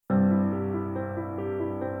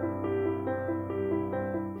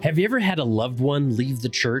Have you ever had a loved one leave the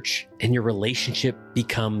church and your relationship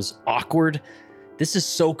becomes awkward? This is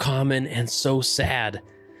so common and so sad.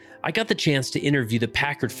 I got the chance to interview the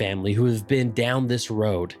Packard family who have been down this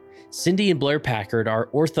road. Cindy and Blair Packard are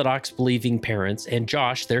Orthodox believing parents, and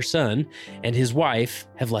Josh, their son, and his wife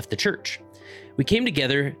have left the church. We came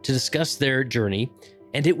together to discuss their journey,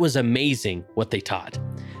 and it was amazing what they taught.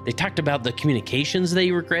 They talked about the communications they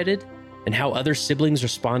regretted and how other siblings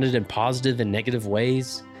responded in positive and negative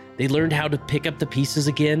ways. They learned how to pick up the pieces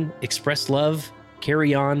again, express love,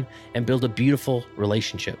 carry on, and build a beautiful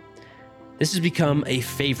relationship. This has become a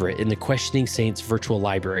favorite in the Questioning Saints virtual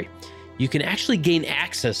library. You can actually gain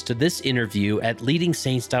access to this interview at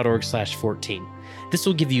leadingsaints.org/14. This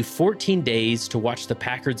will give you 14 days to watch the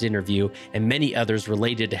Packard's interview and many others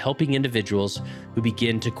related to helping individuals who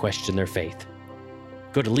begin to question their faith.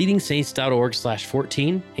 Go to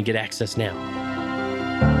leadingsaints.org/14 and get access now.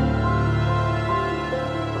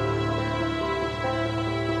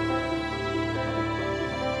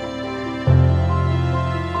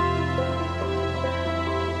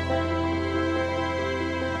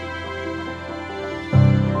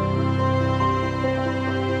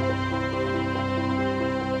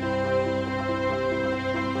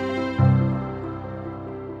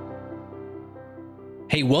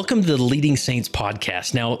 Hey, welcome to the Leading Saints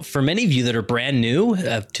podcast. Now, for many of you that are brand new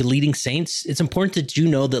to Leading Saints, it's important that you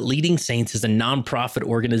know that Leading Saints is a nonprofit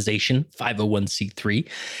organization, 501c3,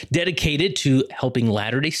 dedicated to helping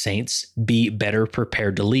Latter-day Saints be better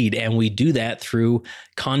prepared to lead. And we do that through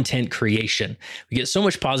content creation. We get so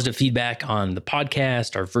much positive feedback on the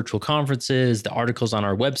podcast, our virtual conferences, the articles on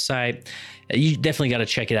our website. You definitely got to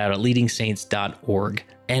check it out at leadingsaints.org.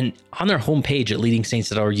 And on their homepage at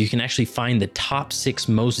leadingsaints.org, you can actually find the top 6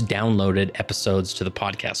 most downloaded episodes to the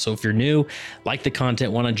podcast. So if you're new, like the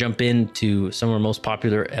content, want to jump into some of our most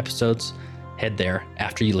popular episodes, head there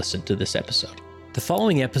after you listen to this episode. The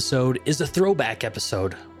following episode is a throwback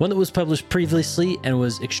episode, one that was published previously and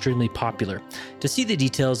was extremely popular. To see the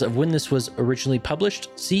details of when this was originally published,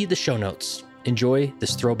 see the show notes. Enjoy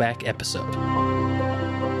this throwback episode.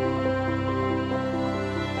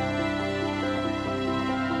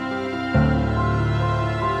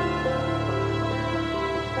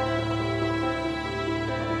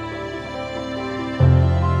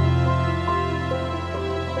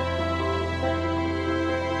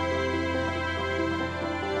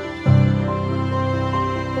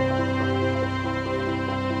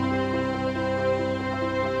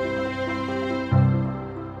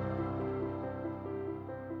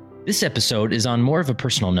 This episode is on more of a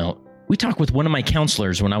personal note. We talk with one of my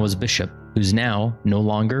counselors when I was bishop, who's now no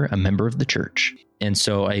longer a member of the church. And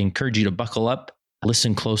so I encourage you to buckle up,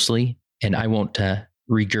 listen closely, and I won't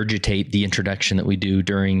regurgitate the introduction that we do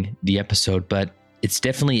during the episode, but it's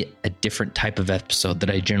definitely a different type of episode that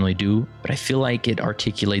I generally do, but I feel like it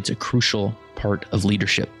articulates a crucial part of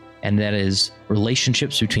leadership, and that is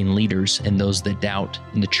relationships between leaders and those that doubt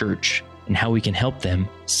in the church and how we can help them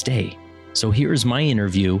stay. So here's my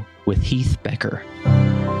interview with Heath Becker.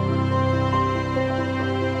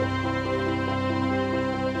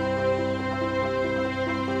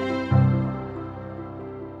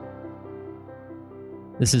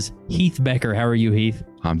 This is Heath Becker. How are you, Heath?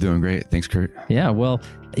 I'm doing great. Thanks, Kurt. Yeah, well,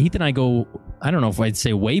 Heath and I go, I don't know if I'd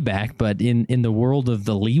say way back, but in the world of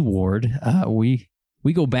the Lee Ward, we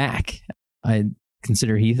go back. I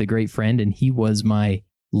consider Heath a great friend, and he was my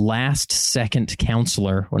last second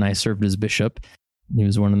counselor when I served as bishop. He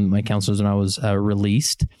was one of my counselors when I was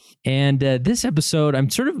released. And this episode, I'm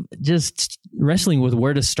sort of just wrestling with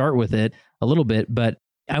where to start with it a little bit, but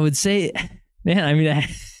I would say, man, I mean,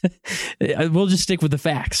 we'll just stick with the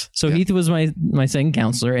facts. So yeah. Heath was my second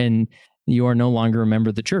counselor, and you are no longer a member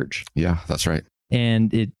of the church. Yeah, that's right.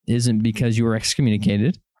 And it isn't because you were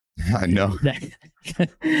excommunicated. I know.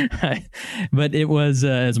 But it was,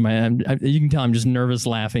 you can tell I'm just nervous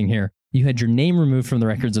laughing here. You had your name removed from the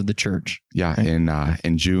records of the church. Yeah, right?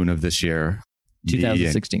 in June of this year.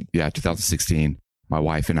 2016. 2016. My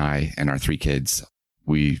wife and I and our 3 kids,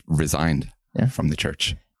 we resigned from the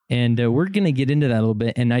church. And we're going to get into that a little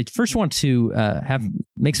bit. And I first want to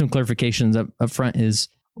make some clarifications up front is,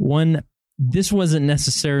 one, this wasn't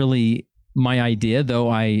necessarily my idea, though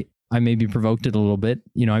I maybe provoked it a little bit.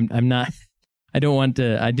 You know, I'm not, I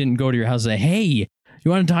didn't go to your house and say, hey, you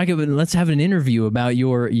want to talk about, let's have an interview about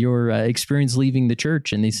your experience leaving the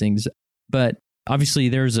church and these things. But obviously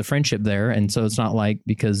there's a friendship there. And so it's not like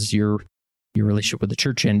because your relationship with the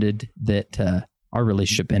church ended that our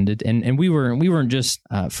relationship ended. And we weren't just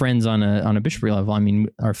friends on a bishopric level. I mean,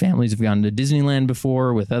 our families have gone to Disneyland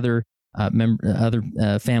before with other other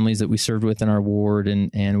families that we served with in our ward,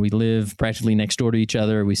 and we live practically next door to each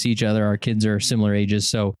other. We see each other. Our kids are similar ages,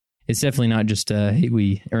 so it's definitely not just hey,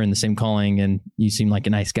 we are in the same calling and you seem like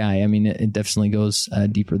a nice guy. I mean, it definitely goes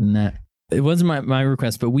deeper than that. It wasn't my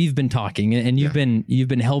request, but we've been talking, and you've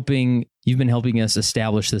been helping us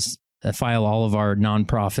establish this, file all of our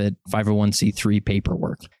nonprofit 501c3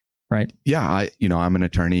 paperwork, right? Yeah, I'm an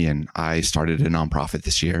attorney, and I started a nonprofit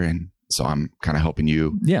this year, and so I'm kind of helping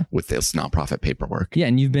you with this nonprofit paperwork. Yeah,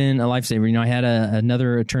 and you've been a lifesaver. I had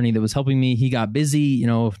another attorney that was helping me. He got busy,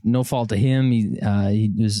 no fault to him.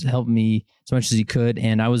 He was helping me as much as he could,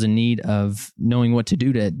 and I was in need of knowing what to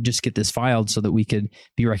do to just get this filed so that we could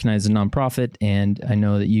be recognized as a nonprofit. And I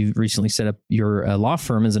know that you've recently set up your law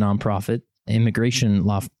firm as a nonprofit, immigration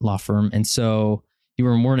law firm, and so you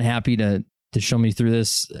were more than happy to show me through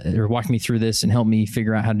this or walk me through this and help me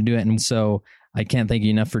figure out how to do it. And so I can't thank you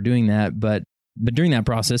enough for doing that. But during that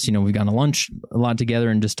process, we've gone to lunch a lot together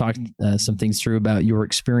and just talked some things through about your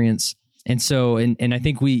experience. And so, and I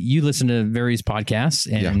think you listen to various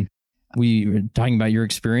podcasts, and we were talking about your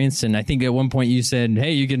experience. And I think at one point you said,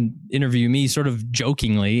 hey, you can interview me, sort of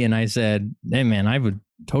jokingly. And I said, hey man, I would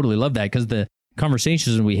totally love that, because the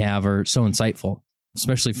conversations we have are so insightful,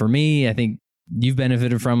 especially for me. I think you've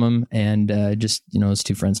benefited from them, and just, as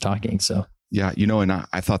two friends talking. So. Yeah, and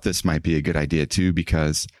I thought this might be a good idea too,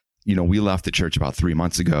 because, we left the church about 3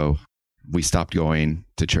 months ago. We stopped going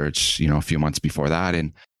to church, a few months before that.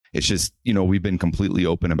 And it's just, we've been completely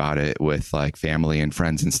open about it with like family and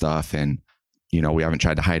friends and stuff. And, we haven't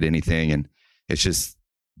tried to hide anything. And it's just,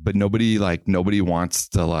 but nobody wants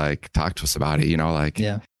to talk to us about it,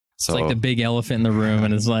 Yeah. So, it's like the big elephant in the room,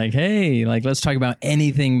 and it's like, hey, let's talk about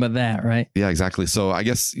anything but that, right? Yeah, exactly. So I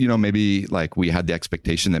guess, maybe we had the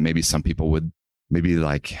expectation that maybe some people would maybe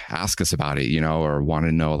ask us about it, or want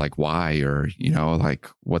to know why, or,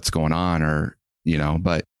 what's going on, or,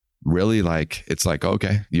 but really it's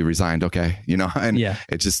okay, you resigned. Okay. And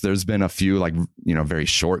it's just, there's been a few very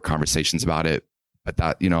short conversations about it, but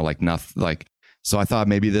that, nothing so I thought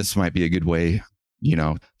maybe this might be a good way,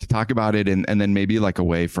 to talk about it. And then maybe a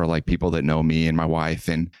way for people that know me and my wife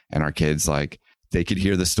and our kids, they could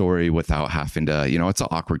hear the story without having to, it's an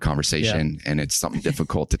awkward conversation and it's something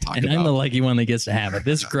difficult to talk and about. I'm the lucky one that gets to have it.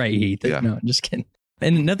 This is great, Heath. No, just kidding.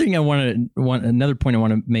 And another thing another point I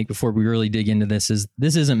want to make before we really dig into this is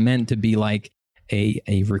this isn't meant to be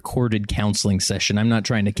a recorded counseling session. I'm not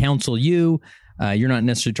trying to counsel you. You're not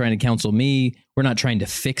necessarily trying to counsel me. We're not trying to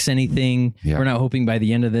fix anything. Yeah. We're not hoping by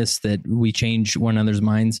the end of this that we change one another's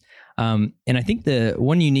minds. And I think the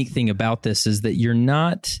one unique thing about this is that you're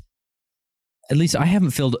not, at least I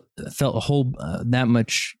haven't felt a whole that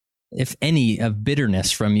much, if any, of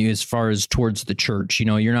bitterness from you as far as towards the church.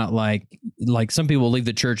 You're not like some people leave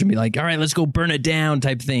the church and be like, all right, let's go burn it down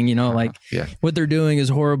type thing. What they're doing is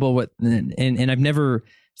horrible. And I've never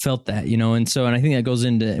felt that, and I think that goes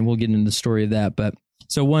into, and we'll get into the story of that. But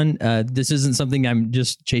so one, this isn't something I'm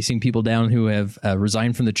just chasing people down who have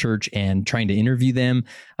resigned from the church and trying to interview them.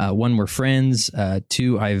 One, we're friends.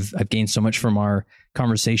 Two, I've gained so much from our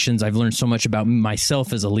conversations. I've learned so much about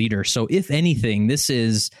myself as a leader. So if anything, this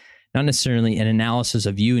is not necessarily an analysis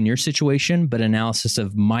of you and your situation, but analysis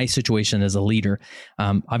of my situation as a leader.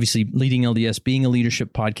 Obviously, Leading LDS being a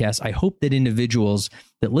leadership podcast, I hope that individuals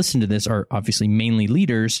that listen to this are obviously mainly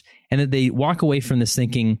leaders, and that they walk away from this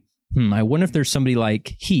thinking, I wonder if there's somebody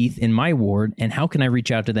like Heath in my ward, and how can I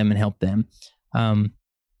reach out to them and help them?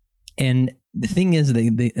 And the thing is,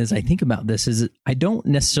 as I think about this, is I don't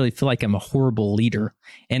necessarily feel like I'm a horrible leader.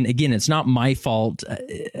 And again, it's not my fault.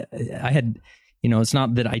 It's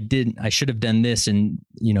not that I should have done this and,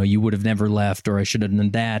 you would have never left, or I should have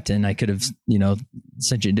done that and I could have,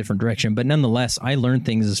 sent you in a different direction. But nonetheless, I learned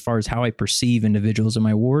things as far as how I perceive individuals in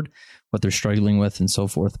my ward, what they're struggling with and so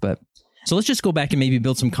forth. But so let's just go back and maybe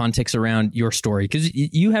build some context around your story, because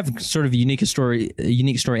you have sort of a unique story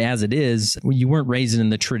as it is. You weren't raised in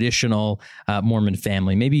the traditional Mormon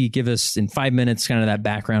family. Maybe you give us in 5 minutes kind of that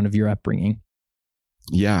background of your upbringing.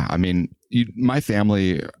 Yeah. I mean, my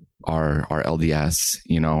family are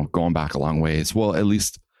LDS, going back a long ways. Well, at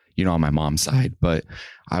least, on my mom's side, but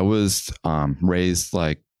I was raised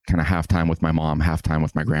kind of half time with my mom, half time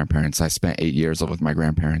with my grandparents. I spent 8 years with my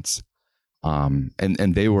grandparents. And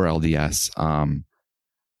they were LDS. And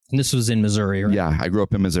this was in Missouri, right? Yeah, I grew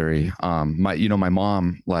up in Missouri. My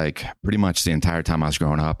mom, pretty much the entire time I was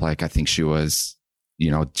growing up, I think she was,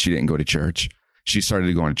 she didn't go to church. She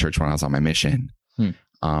started going to church when I was on my mission.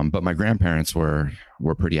 But my grandparents were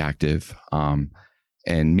pretty active.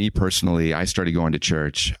 And me personally, I started going to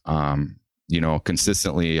church,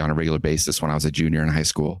 consistently on a regular basis when I was a junior in high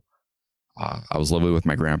school. I was living with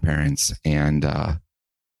my grandparents, and I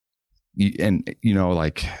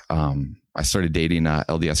started dating a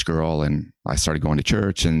LDS girl, and I started going to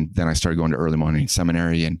church, and then I started going to early morning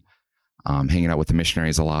seminary and hanging out with the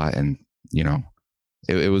missionaries a lot. And,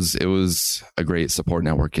 it was a great support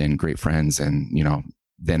network and great friends. And,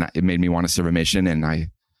 then it made me want to serve a mission, and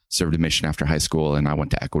I served a mission after high school, and I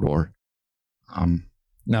went to Ecuador. And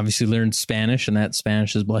obviously learned Spanish, and that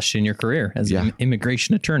Spanish has blessed you in your career as an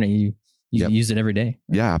immigration attorney. You use it every day.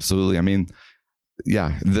 Right? Yeah, absolutely. I mean,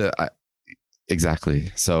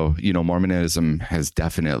 exactly. So, Mormonism has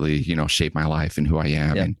definitely, shaped my life and who I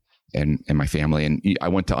am and my family. And I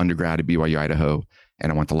went to undergrad at BYU, Idaho,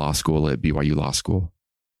 and I went to law school at BYU Law School.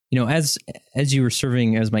 As you were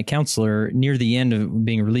serving as my counselor, near the end of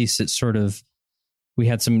being released, we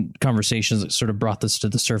had some conversations that sort of brought this to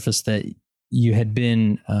the surface that you had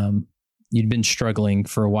been, you'd been struggling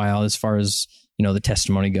for a while as far as, the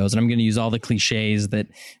testimony goes. And I'm going to use all the cliches that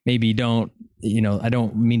maybe don't, I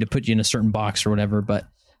don't mean to put you in a certain box or whatever, but,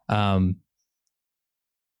 there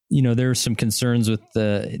are some concerns with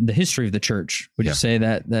the history of the church. Would you say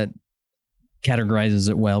that categorizes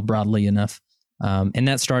it well, broadly enough? And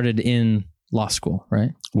that started in law school,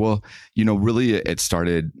 right? Well, really it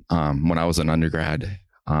started when I was an undergrad,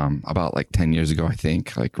 about like 10 years ago, I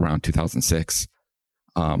think, like around 2006.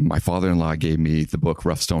 My father-in-law gave me the book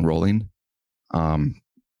Rough Stone Rolling. And,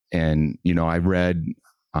 I read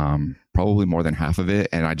probably more than half of it,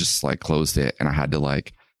 and I just like closed it, and I had to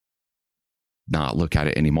like not look at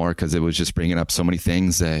it anymore because it was just bringing up so many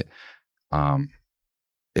things that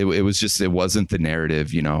it wasn't the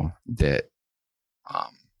narrative,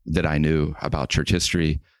 that I knew about church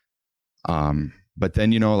history. But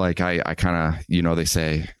then, I kind of, they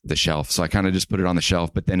say the shelf. So I kind of just put it on the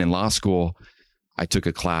shelf. But then in law school, I took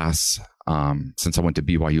a class. Since I went to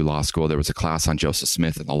BYU Law School, there was a class on Joseph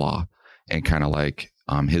Smith and the law, and kind of like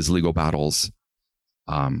his legal battles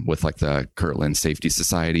with like the Kirtland Safety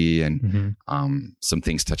Society and some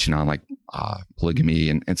things touching on like polygamy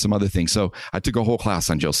and some other things. So I took a whole class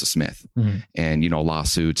on Joseph Smith and,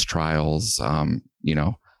 lawsuits, trials,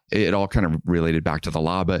 it all kind of related back to the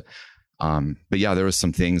law. But yeah, there was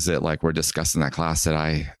some things that like were discussed in that class that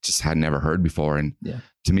I just had never heard before. And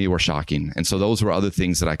to me were shocking. And so those were other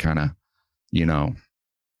things that I kind of,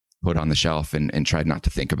 put on the shelf and tried not to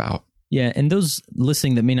think about. Yeah. And those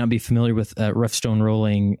listening that may not be familiar with Rough Stone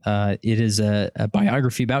Rolling, it is a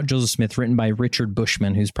biography about Joseph Smith written by Richard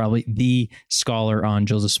Bushman, who's probably the scholar on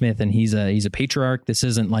Joseph Smith. And he's a patriarch. This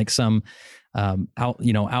isn't like some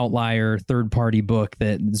outlier third party book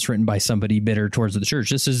that's written by somebody bitter towards the church.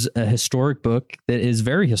 This is a historic book that is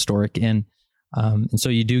very historic. And so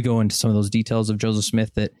you do go into some of those details of Joseph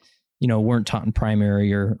Smith that, weren't taught in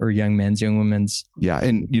primary or young women's. Yeah.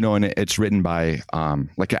 And, and it's written by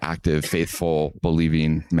like an active, faithful,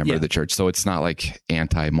 believing member of the church. So it's not like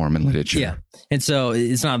anti-Mormon literature. Yeah. And so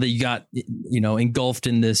it's not that you got, engulfed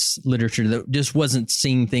in this literature that just wasn't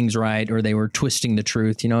seeing things right, or they were twisting the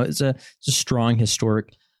truth. It's a strong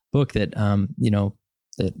historic book that,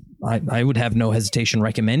 that I would have no hesitation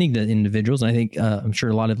recommending to individuals. And I think I'm sure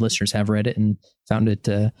a lot of listeners have read it and found it,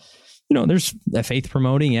 there's a faith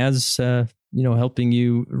promoting as, helping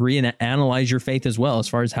you reanalyze your faith as well, as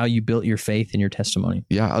far as how you built your faith and your testimony.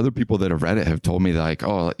 Yeah. Other people that have read it have told me like,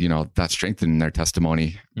 oh, that strengthened their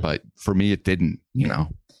testimony, but for me, it didn't,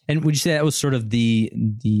 And would you say that was sort of the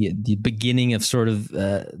beginning of sort of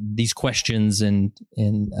these questions and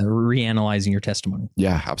reanalyzing your testimony?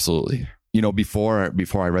 Yeah, absolutely. Before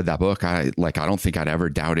I read that book, I don't think I'd ever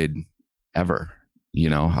doubted ever,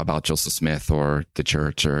 about Joseph Smith or the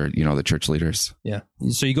church or, the church leaders. Yeah.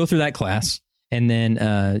 So you go through that class and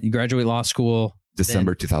then you graduate law school.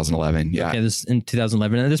 December 2011. Yeah. Okay, this in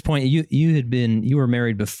 2011. At this point, you were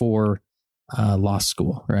married before law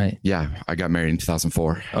school, right? Yeah. I got married in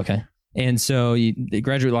 2004. Okay. And so you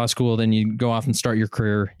graduate law school, then you go off and start your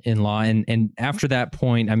career in law. And after that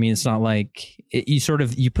point, I mean, it's not like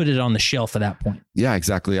you put it on the shelf at that point. Yeah,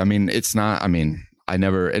 exactly. I mean, it's not, it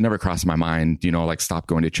never crossed my mind, like stop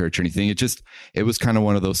going to church or anything. It was kind of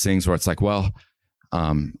one of those things where it's like, well,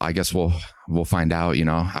 I guess we'll find out,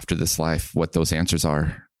 after this life, what those answers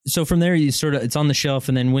are. So from there, it's on the shelf.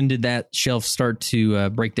 And then when did that shelf start to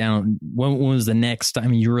break down? When was the next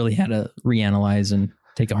time you really had to reanalyze and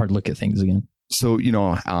take a hard look at things again? So,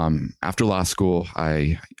 after law school,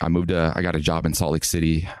 I got a job in Salt Lake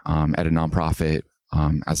City at a nonprofit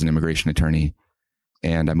as an immigration attorney.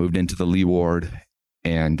 And I moved into the Lee Ward.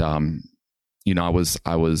 And, I was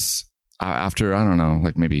after, I don't know,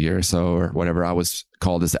 like maybe a year or so or whatever, I was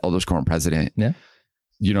called as the Elders Quorum president. Yeah.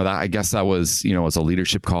 I guess that was, was a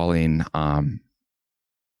leadership calling.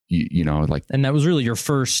 you know, like, and that was really your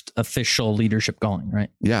first official leadership calling, right?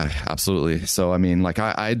 Yeah, absolutely. So, I mean, like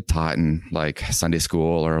I'd taught in like Sunday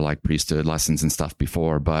school or like priesthood lessons and stuff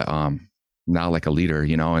before, but, now like a leader,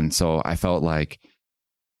 you know? And so I felt like,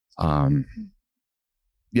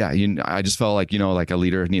 yeah, I just felt like, you know, like a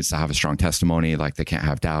leader needs to have a strong testimony, like they can't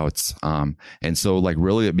have doubts. And so like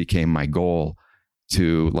really it became my goal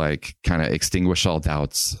to like kind of extinguish all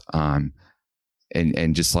doubts,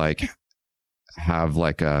 and just like have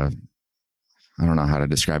like I don't know how to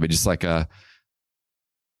describe it, just like a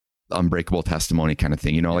unbreakable testimony kind of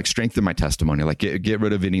thing, you know, like strengthen my testimony, like get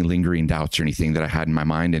rid of any lingering doubts or anything that I had in my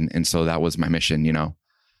mind. And so that was my mission, you know.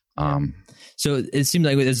 So it seems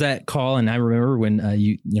like is that call, and I remember when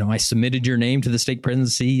you know I submitted your name to the stake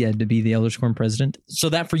presidency to be the Elders Quorum president. So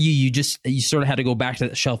that for you, you sort of had to go back to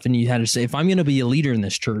that shelf, and you had to say, if I'm going to be a leader in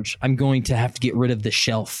this church, I'm going to have to get rid of the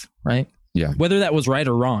shelf, right? Yeah. Whether that was right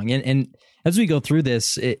or wrong, and as we go through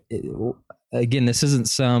this, again, this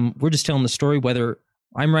isn't we're just telling the story. Whether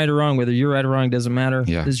I'm right or wrong, whether you're right or wrong, doesn't matter.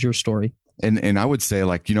 Yeah. This is your story. And I would say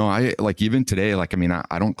like, you know, I like even today, like, I mean,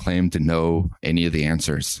 I don't claim to know any of the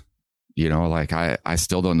answers. You know, like I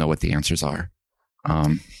still don't know what the answers are.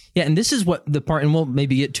 Yeah. And this is what the part, and we'll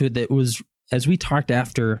maybe get to it, that was, as we talked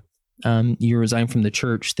after you resigned from the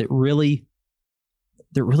church, that really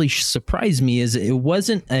surprised me is it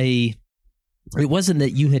wasn't that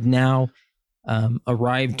you had now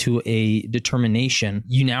arrived to a determination.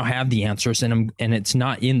 You now have the answers, and it's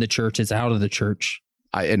not in the church, it's out of the church.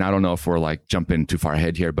 I don't know if we're like jumping too far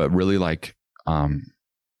ahead here, but really like,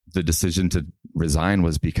 the decision to resign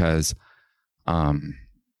was because,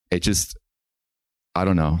 it just, I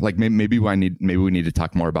don't know, like maybe we need to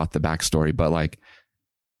talk more about the backstory, but like,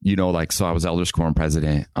 you know, like, so I was Elders Quorum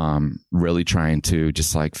president, really trying to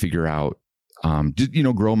just like figure out, you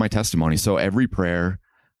know, grow my testimony. So every prayer,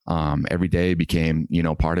 every day became, you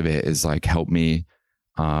know, part of it is like, help me,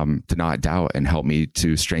 to not doubt, and help me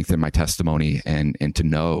to strengthen my testimony and to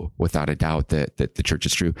know without a doubt that the church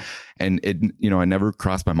is true. And it, you know, I never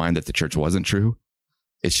crossed my mind that the church wasn't true.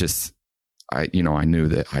 It's just, I knew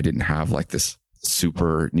that I didn't have like this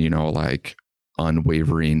super, you know, like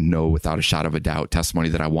unwavering, no, without a shadow of a doubt testimony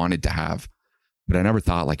that I wanted to have, but I never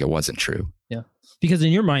thought like it wasn't true. Yeah. Because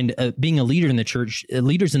in your mind, being a leader in the church,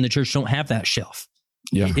 leaders in the church don't have that shelf.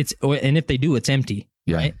 Yeah. And if they do, it's empty.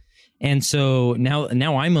 Yeah. Right. And so now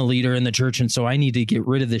I'm a leader in the church, and so I need to get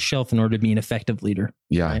rid of this shelf in order to be an effective leader.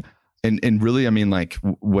 Yeah. Right? And really, I mean, like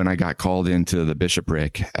when I got called into the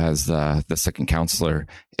bishopric as the second counselor,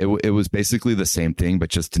 it was basically the same thing, but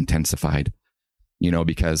just intensified, you know,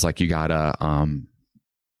 because like you gotta,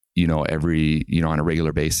 you know, every, you know, on a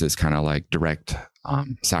regular basis, kind of like direct,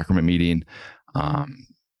 sacrament meeting.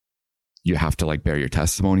 You have to like bear your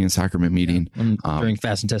testimony in sacrament meeting. Yeah. During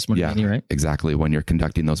fast and testimony meeting, right? Exactly. When you're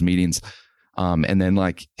conducting those meetings. And then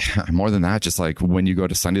like more than that, just like when you go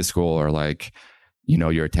to Sunday school or like, you know,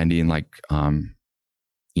 you're attending like,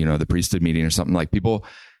 you know, the priesthood meeting or something, like people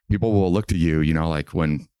will look to you, you know, like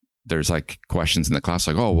when there's like questions in the class,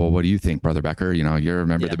 like, oh, well, what do you think, Brother Becker? You know, you're a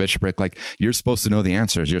member of the bishopric, like you're supposed to know the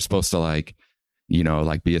answers. You're supposed to like, you know,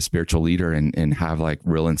 like be a spiritual leader and have like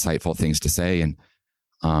real insightful things to say. And,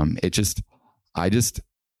 I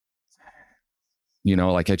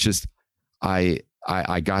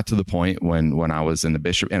got to the point when I was in the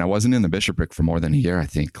bishop, and I wasn't in the bishopric for more than a year. I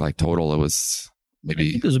think like total, it was maybe,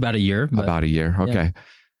 I think it was about a year. About a year. Okay. Yeah.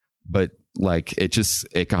 But like, it just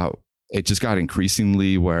got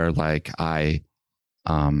increasingly where like, I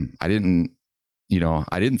didn't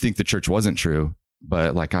think the church wasn't true,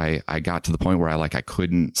 but like, I got to the point where I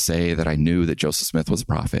couldn't say that I knew that Joseph Smith was a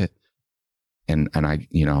prophet. And I,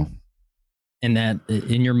 you know, and that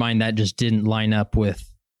in your mind, that just didn't line up with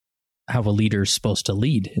how a leader is supposed to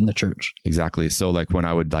lead in the church. Exactly. So like when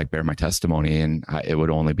I would like bear my testimony and it would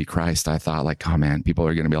only be Christ, I thought like, oh man, people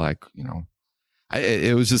are going to be like, you know,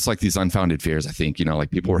 it was just like these unfounded fears. I think, you know,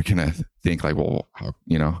 like people were going to think like, well, how,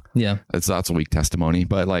 you know, yeah, that's a weak testimony,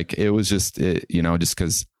 but like, it was just, you know, just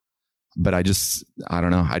cause, but I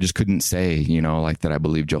don't know. I just couldn't say, you know, like that I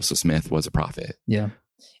believe Joseph Smith was a prophet. Yeah.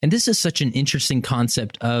 And this is such an interesting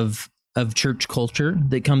concept of church culture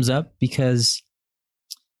that comes up because,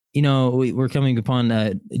 you know, we're coming upon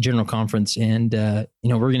a general conference and, you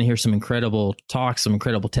know, we're going to hear some incredible talks, some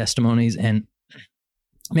incredible testimonies. And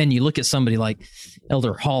man, you look at somebody like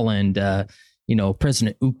Elder Holland, you know,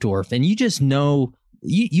 President Uchtdorf, and you just know,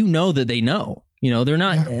 you know that they know. You know, they're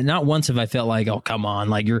not once have I felt like, oh, come on,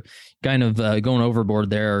 like you're kind of going overboard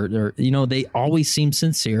there. Or, you know, they always seem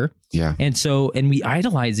sincere. Yeah. And we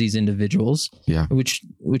idolize these individuals. Yeah. Which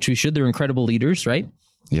we should. They're incredible leaders, right?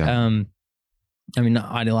 Yeah. I mean,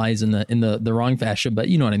 not idolize in the wrong fashion, but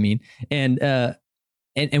you know what I mean.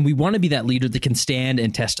 And we want to be that leader that can stand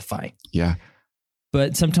and testify. Yeah.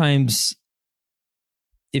 But sometimes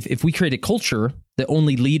if we create a culture that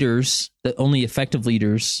only effective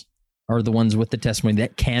leaders are the ones with the testimony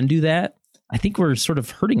that can do that, I think we're sort of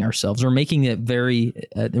hurting ourselves. We're making it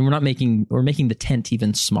we're making the tent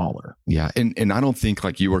even smaller. Yeah. And I don't think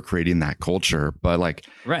like you were creating that culture, but like,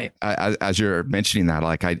 right. As you're mentioning that,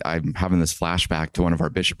 like I'm having this flashback to one of our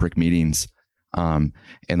bishopric meetings. And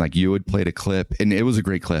like you had played a clip, and it was a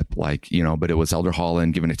great clip, like, but it was Elder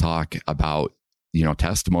Holland giving a talk about,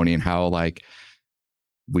 testimony and how like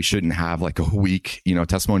we shouldn't have like a weak,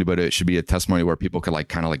 testimony, but it should be a testimony where people could like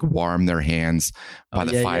kind of like warm their hands by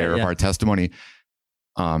the fire of our testimony.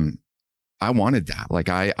 I wanted that. Like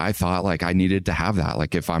I thought like I needed to have that.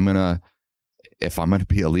 Like if I'm going to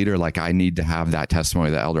be a leader, like I need to have that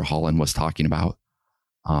testimony that Elder Holland was talking about.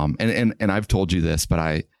 And I've told you this, but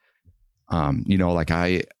I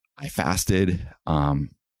fasted,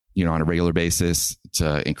 on a regular basis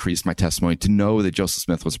to increase my testimony, to know that Joseph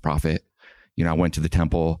Smith was a prophet. I went to the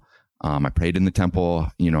temple. I prayed in the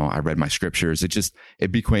temple. I read my scriptures. It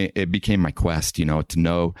became my quest, to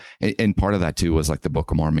know. And part of that too was like the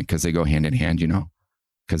Book of Mormon, because they go hand in hand,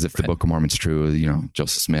 because if the Book of Mormon's true,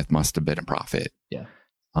 Joseph Smith must have been a prophet. Yeah.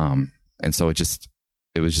 And so it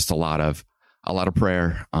was just a lot of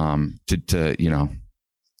prayer, to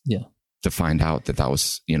find out that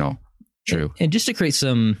was, true. And just to create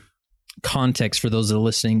some context for those that are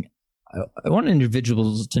listening, I want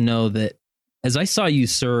individuals to know that as I saw you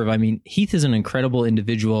serve, I mean, Heath is an incredible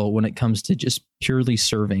individual when it comes to just purely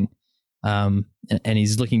serving. And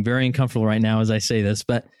he's looking very uncomfortable right now as I say this,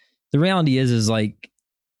 but the reality is like,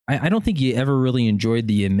 I don't think you ever really enjoyed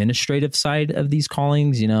the administrative side of these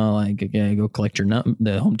callings, like, okay, go collect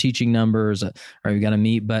the home teaching numbers, or we got to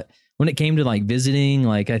meet. But when it came to like visiting,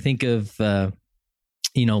 like I think of,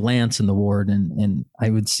 Lance in the ward, and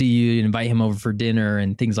I would see you invite him over for dinner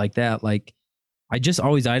and things like that. Like, I just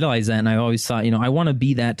always idolized that. And I always thought, I want to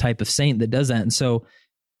be that type of saint that does that. And so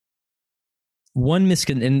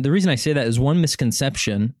and the reason I say that is one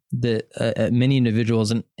misconception that many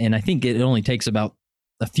individuals, and I think it only takes about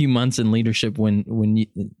a few months in leadership when you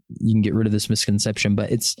can get rid of this misconception,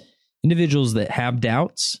 but it's individuals that have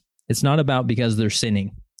doubts. It's not about because they're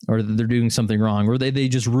sinning or they're doing something wrong, or they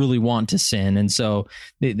just really want to sin. And so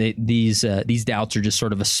these doubts are just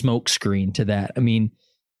sort of a smoke screen to that. I mean,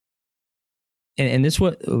 and this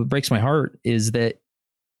what breaks my heart is that,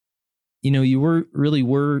 you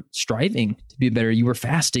were striving to be better. You were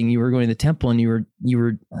fasting, you were going to the temple, and you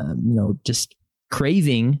were just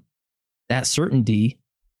craving that certainty.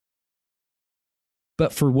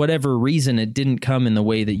 But for whatever reason, it didn't come in the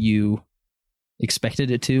way that you expected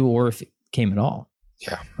it to, or if it came at all.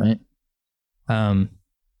 Yeah. Right. Well,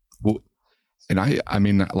 and I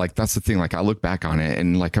mean, like, that's the thing. Like, I look back on it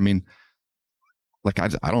and like, I mean, like,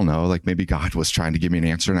 I don't know, like maybe God was trying to give me an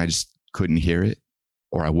answer and I just couldn't hear it,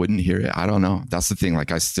 or I wouldn't hear it. I don't know. That's the thing.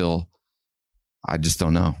 Like, I just don't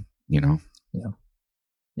know, Yeah.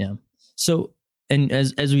 Yeah. So, and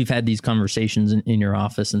as we've had these conversations in your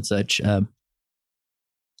office and such, at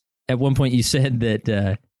one point you said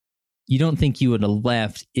that, you don't think you would have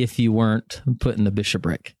left if you weren't put in the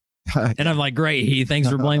bishopric. And I'm like, great, Heath, thanks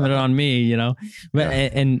for blaming it on me,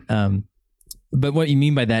 But but what you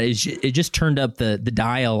mean by that is it just turned up the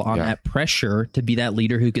dial on that pressure to be that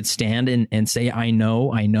leader who could stand and say, I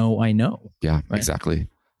know. Yeah, right? Exactly.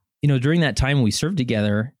 During that time we served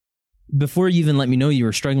together, before you even let me know you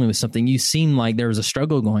were struggling with something, you seemed like there was a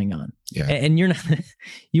struggle going on. Yeah. And you're not,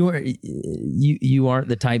 you aren't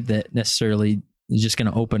the type that necessarily is just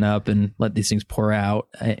going to open up and let these things pour out.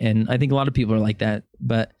 And I think a lot of people are like that.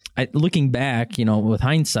 But looking back, with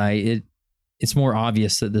hindsight, it's more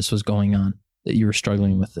obvious that this was going on, that you were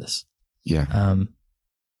struggling with this. Yeah.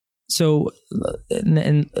 So,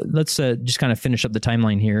 and let's just kind of finish up the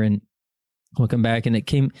timeline here, and we'll come back. And it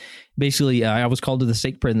came, basically, I was called to the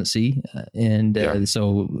stake presidency,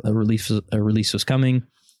 so a release was coming.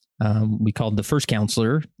 We called the first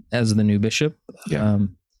counselor as the new bishop. Yeah.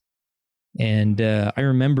 And I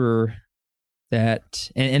remember that,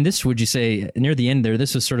 and this, would you say, near the end there,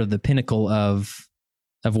 this was sort of the pinnacle of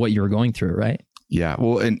what you were going through, right? Yeah.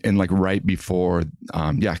 Well, and like right before,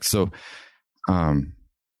 because I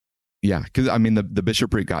mean, the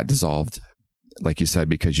bishopric got dissolved, like you said,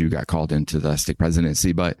 because you got called into the stake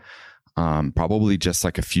presidency, but probably just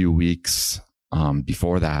like a few weeks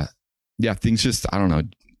before that, things just, I don't know.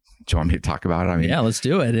 Do you want me to talk about it? I mean, let's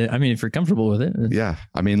do it. I mean, if you're comfortable with it. Yeah.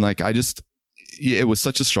 I mean, like, it was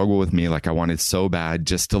such a struggle with me. Like, I wanted so bad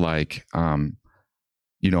just to like,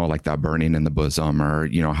 like that burning in the bosom, or,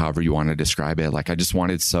 however you want to describe it. Like, I just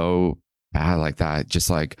wanted so bad, like that, just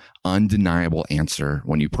like undeniable answer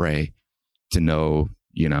when you pray to know,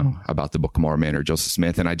 about the Book of Mormon or Joseph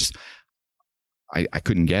Smith. And I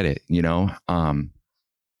couldn't get it,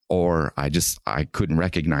 or I couldn't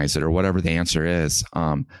recognize it, or whatever the answer is.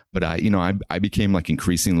 But I became like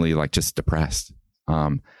increasingly like just depressed,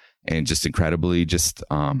 and just incredibly just,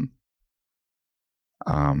 I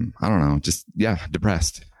don't know, just,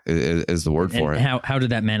 depressed is the word for it. How did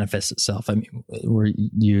that manifest itself? I mean, were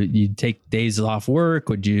you take days off work?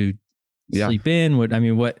 Would you sleep in?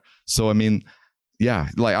 What? So, like I mean,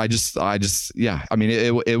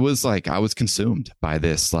 it was like, I was consumed by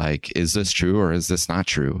this, like, is this true or is this not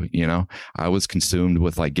true? I was consumed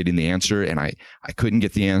with like getting the answer, and I couldn't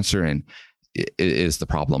get the answer. And is the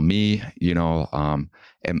problem me?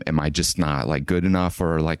 Am I just not like good enough,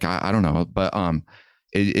 or like, I don't know, but,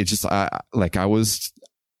 it just, I was,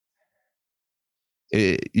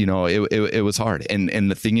 it was hard.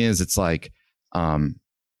 And the thing is, it's like, so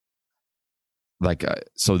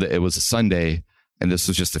that it was a Sunday, and this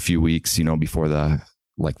was just a few weeks, before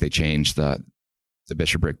they changed the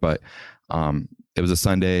bishopric, but, it was a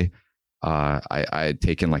Sunday. I had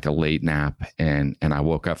taken like a late nap, and I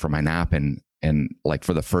woke up from my nap, and like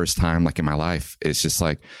for the first time, like in my life, it's just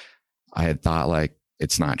like, I had thought like,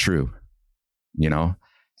 it's not true,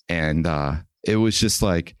 and, it was just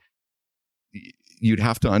like, you'd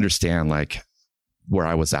have to understand like where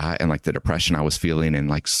I was at, and like the depression I was feeling, and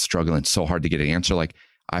like struggling so hard to get an answer. Like,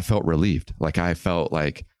 I felt relieved. Like, I felt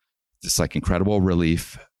like this like incredible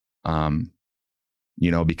relief,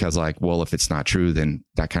 because like, well, if it's not true, then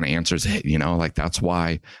that kind of answers it, like that's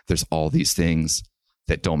why there's all these things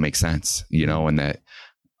that don't make sense, and that,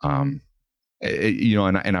 and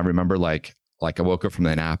I remember like I woke up from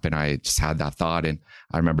the nap, and I just had that thought, and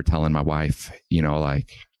I remember telling my wife,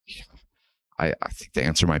 like, I think the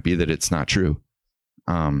answer might be that it's not true.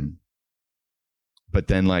 But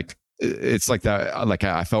then like, it's like that, like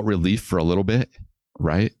I felt relief for a little bit.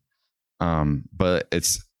 Right. But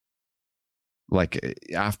it's like,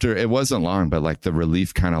 after, it wasn't long, but like the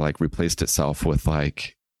relief kind of like replaced itself with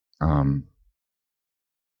like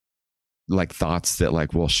thoughts that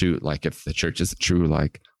like, well, shoot, like if the church isn't true,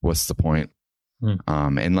 like what's the point?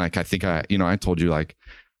 And like, I think I told you like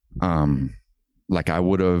I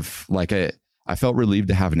would have like, I felt relieved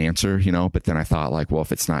to have an answer, but then I thought like, well,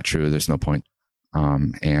 if it's not true, there's no point.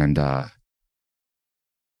 And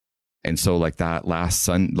so like that last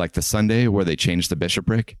the Sunday where they changed the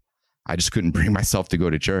bishopric, I just couldn't bring myself to go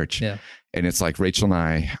to church. Yeah. And it's like Rachel and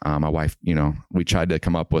I, my wife, we tried to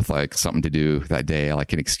come up with like something to do that day,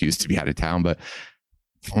 like an excuse to be out of town, but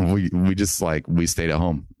we just like, we stayed at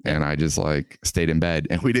home, and I just like stayed in bed,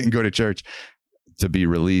 and we didn't go to church to be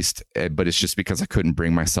released. But it's just because I couldn't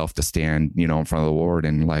bring myself to stand, in front of the Lord,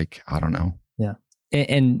 and like, I don't know. Yeah.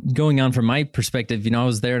 And going on from my perspective, I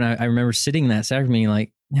was there, and I remember sitting in that sacrament being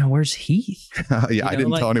like, now where's Heath? Yeah, I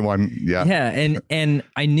didn't tell anyone. Yeah. Yeah. And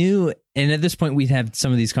I knew, and at this point we'd had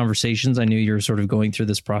some of these conversations. I knew you were sort of going through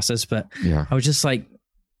this process, but yeah, I was just like,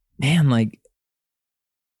 man, like,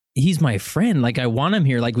 he's my friend. Like, I want him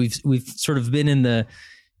here. Like, we've sort of been in the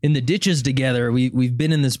ditches together. We've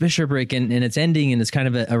been in this bishopric, and it's ending, and it's kind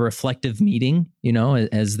of a reflective meeting,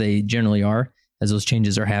 as they generally are, as those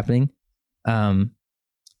changes are happening.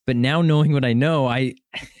 But now, knowing what I know,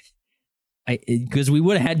 because we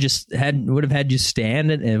would have had you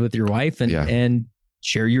stand with your wife and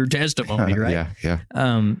share your testimony, right? Yeah.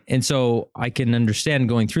 And so I can understand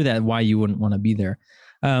going through that, why you wouldn't want to be there.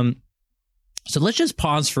 So let's just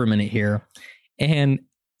pause for a minute here, and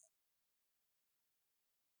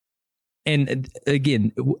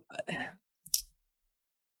again,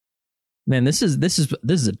 man, this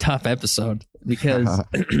is a tough episode, because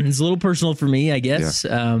it's a little personal for me, I guess.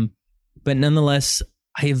 Yeah. But nonetheless,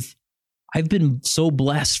 I've been so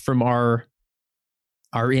blessed from our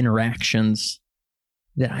interactions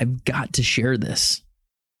that I've got to share this.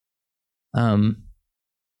 And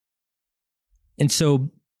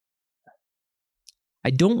so I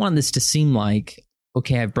don't want this to seem like,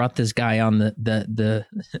 okay, I've brought this guy on the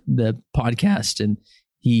podcast, and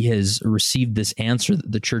he has received this answer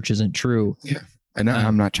that the church isn't true. Yeah. And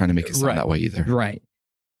I'm not trying to make it sound that way either. Right.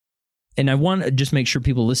 And I want to just make sure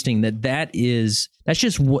people listening that's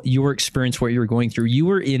just what your experience, what you were going through. You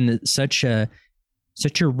were in such a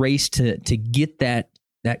race to get that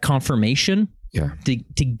confirmation,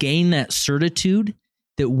 to gain that certitude,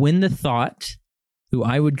 that when the thought, who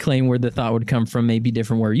I would claim where the thought would come from may be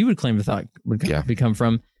different where you would claim the thought would come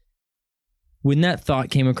from. When that thought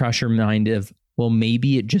came across your mind of, well,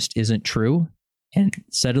 maybe it just isn't true, and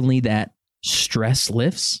suddenly that stress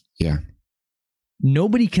lifts. Yeah.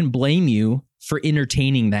 Nobody can blame you for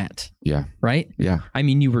entertaining that. Yeah. Right? Yeah. I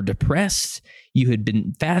mean, you were depressed. You had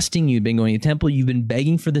been fasting. You'd been going to temple. You've been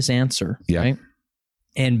begging for this answer. Yeah. Right?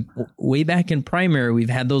 And way back in primary, we've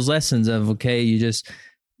had those lessons of, okay, you just,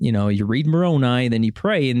 you read Moroni, then you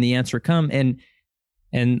pray and the answer come.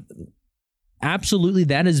 And absolutely,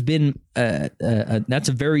 that has been, that's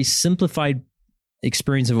a very simplified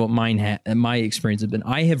experience of what my experience has been.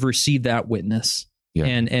 I have received that witness. Yeah.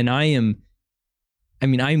 And I'm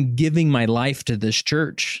giving my life to this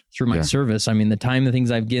church through my service. I mean, the time, the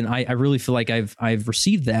things I've given, I really feel like I've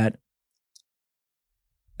received that,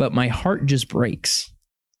 but my heart just breaks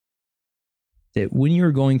that when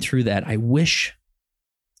you're going through that, I wish,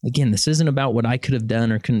 again, this isn't about what I could have done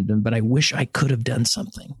or couldn't have done, but I wish I could have done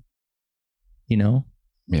something, Yeah.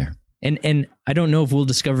 And I don't know if we'll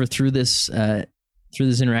discover through this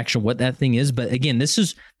interaction what that thing is, but again, this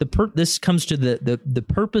is this comes to the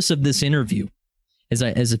purpose of this interview.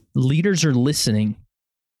 As leaders are listening,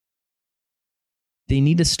 they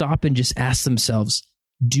need to stop and just ask themselves,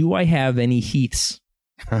 do I have any Heaths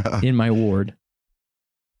in my ward?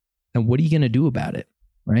 And what are you going to do about it?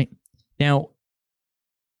 Right now,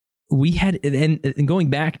 we had, and going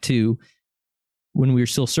back to when we were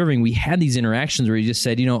still serving, we had these interactions where he just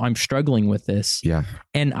said, I'm struggling with this. Yeah.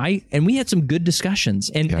 And we had some good discussions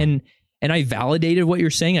and I validated what you're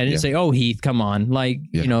saying. I didn't say, oh, Heath, come on.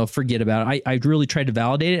 Forget about it. I really tried to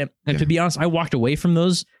validate it. And to be honest, I walked away from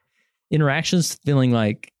those interactions feeling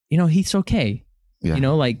like, Heath's okay.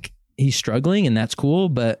 Yeah. He's struggling and that's cool.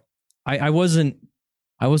 But I wasn't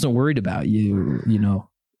worried about you.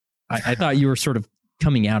 I thought you were sort of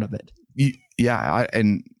coming out of it. Yeah.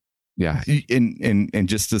 And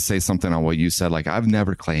just to say something on what you said, I've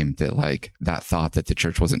never claimed that that thought that the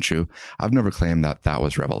church wasn't true. I've never claimed that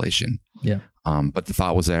was revelation. Yeah. But the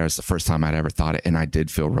thought was there. It's the first time I'd ever thought it. And I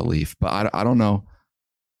did feel relief, but I don't know.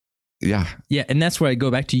 Yeah. Yeah. And that's where I go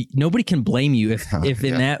back to, nobody can blame you if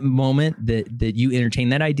in that moment that you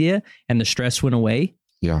entertained that idea and the stress went away.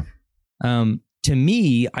 Yeah. To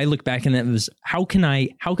me, I look back and that was, how can I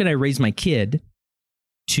raise my kid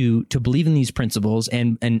to believe in these principles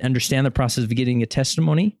and understand the process of getting a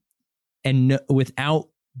testimony and without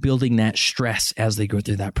building that stress as they go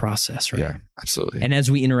through that process, right? Yeah, absolutely. And as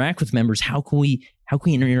we interact with members, how can we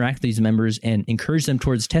interact with these members and encourage them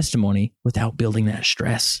towards testimony without building that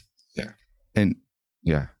stress? Yeah. And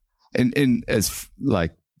as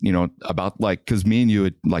about cause me and you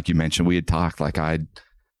had, like you mentioned, we had talked, I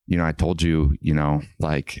told you,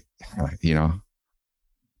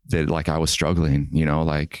 that I was struggling,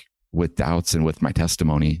 with doubts and with my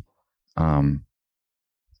testimony.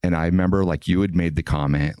 And I remember you had made the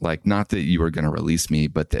comment, not that you were going to release me,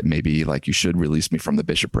 but that maybe you should release me from the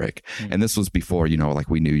bishopric. Mm-hmm. And this was before,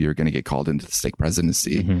 we knew you were going to get called into the stake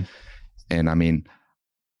presidency. Mm-hmm. And I mean,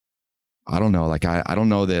 I don't know, I don't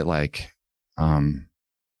know that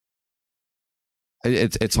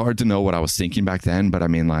it's hard to know what I was thinking back then, but I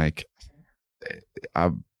mean, I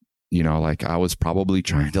was probably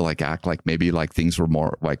trying to act maybe things were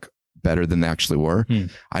more better than they actually were.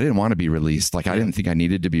 I didn't want to be released. I didn't think I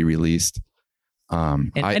needed to be released.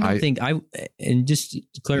 And I don't think and just to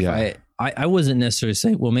clarify, I wasn't necessarily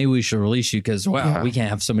saying, well, maybe we should release you because, we can't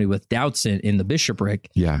have somebody with doubts in the bishopric.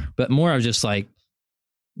 Yeah. But more, I was just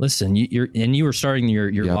listen, you were starting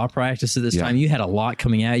your law practice at this time. You had a lot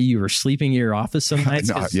coming at you. You were sleeping in your office some nights.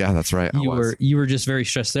 Yeah, that's right. You were just very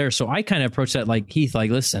stressed there. So I kind of approached that Heath,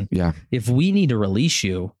 listen, if we need to release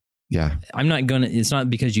you, I'm not going to, it's not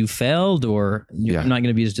because you failed or I'm not going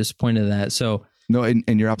to be as disappointed in that. So no,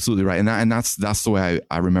 and you're absolutely right. And that's the way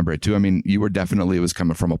I remember it too. I mean, you were definitely, it was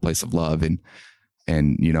coming from a place of love and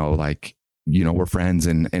we're friends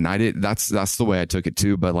and I did, that's the way I took it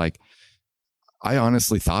too. But I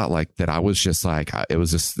honestly thought that I was just it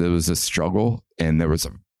was a struggle and there was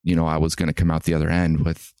I was going to come out the other end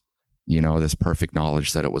with, this perfect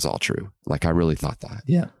knowledge that it was all true. I really thought that.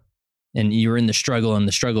 Yeah. And you were in the struggle and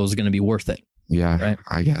the struggle is going to be worth it. Yeah. Right.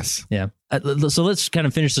 I guess. Yeah. So let's kind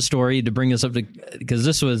of finish the story to bring us up to, because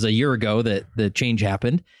this was a year ago that the change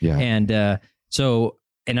happened. Yeah. And I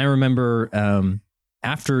remember,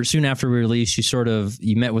 soon after we released,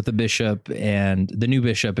 you met with the bishop and the new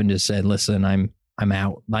bishop and just said, listen, I'm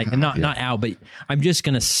out. Not out, but I'm just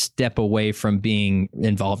going to step away from being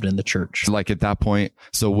involved in the church. At that point.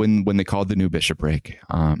 So when they called the new bishopric,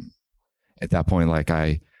 at that point,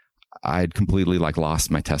 I had completely lost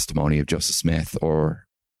my testimony of Joseph Smith or,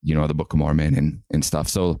 the Book of Mormon and stuff.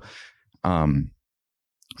 So, I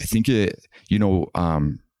think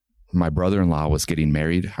my brother-in-law was getting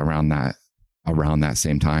married around that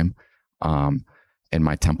same time. and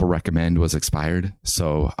my temple recommend was expired.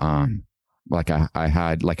 So, like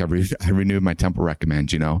I renewed my temple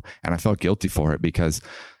recommend, and I felt guilty for it because,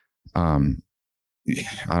 I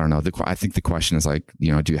don't know. I think the question is like,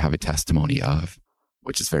 do you have a testimony of,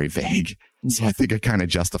 which is very vague. So I think I kind of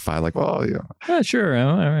justify like, well, sure.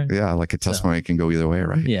 All right. Yeah. Like a testimony can go either way.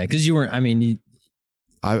 Right. Yeah. Cause you weren't,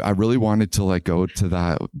 I really wanted to like go to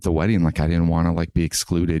the wedding. Like I didn't want to like be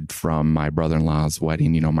excluded from my brother-in-law's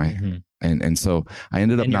wedding, and so I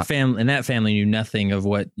ended up and that family knew nothing of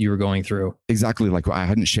what you were going through. Exactly. Like I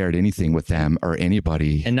hadn't shared anything with them or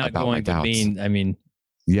anybody. And not going to being,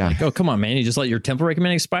 yeah. Like, oh, come on, man. You just let your temple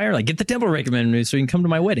recommend expire. Like get the temple recommend so you can come to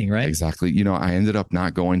my wedding. Right. Exactly. I ended up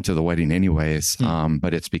not going to the wedding anyways.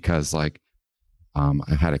 But it's because like,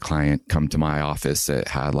 I had a client come to my office that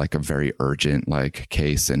had like a very urgent like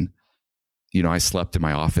case. And, I slept in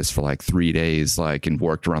my office for like 3 days, like, and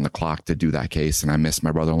worked around the clock to do that case. And I missed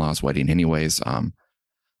my brother-in-law's wedding anyways.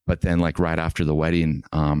 But then like right after the wedding,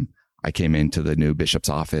 I came into the new bishop's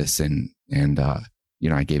office and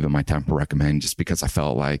I gave him my temple recommend just because I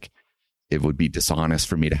felt like it would be dishonest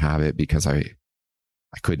for me to have it because I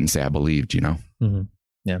couldn't say I believed, Mm-hmm.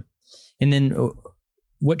 Yeah. And then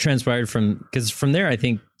what transpired because from there, I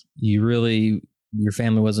think your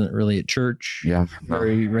family wasn't really at church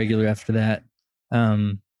very regular after that.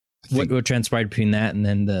 What transpired between that and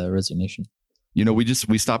then the resignation?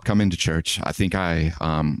 We stopped coming to church. I think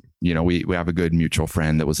we have a good mutual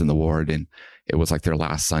friend that was in the ward and it was like their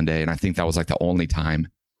last Sunday. And I think that was like the only time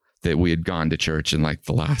that we had gone to church in like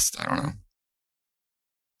the last, I don't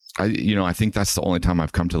know. I think that's the only time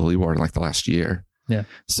I've come to the Lee ward in like the last year. Yeah.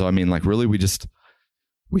 So, I mean, like really we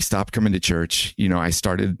stopped coming to church. I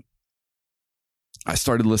started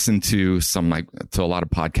listening to to a lot of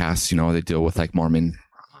podcasts, that deal with like Mormon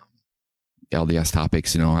LDS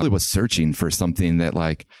topics. I really was searching for something that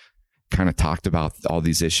like kind of talked about all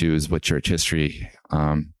these issues with church history.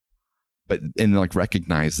 And like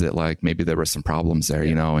recognized that like maybe there were some problems there,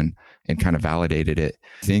 and kind of validated it.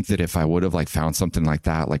 I think that if I would have like found something like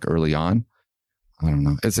that, like early on, I don't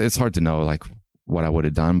know. It's hard to know like what I would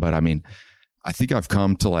have done, but I mean, I think I've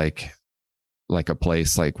come to like a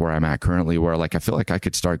place like where I'm at currently where like I feel like I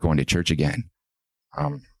could start going to church again.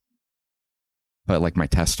 But like my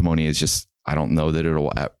testimony is just, I don't know that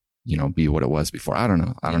it'll be what it was before. I don't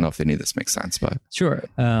know. I don't know if any of this makes sense, but sure.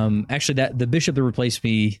 Actually that the bishop that replaced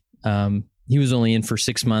me, he was only in for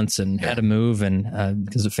 6 months and had to move and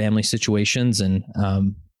because of family situations and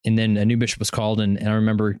then a new bishop was called and I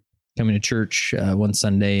remember coming to church one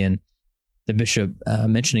Sunday and the bishop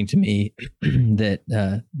mentioning to me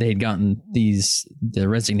that they had gotten the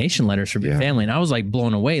resignation letters from your family, and I was like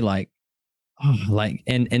blown away, like, oh, like,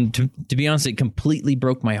 and to be honest, it completely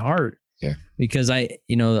broke my heart. Yeah, because I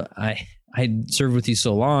served with you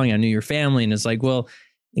so long, I knew your family, and it's like, well,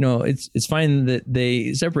 it's fine that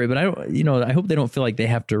they separate, but I don't, I hope they don't feel like they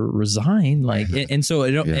have to resign, like, and so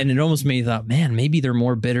and it almost made me thought, man, maybe they're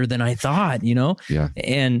more bitter than I thought, Yeah,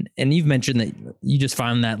 and you've mentioned that you just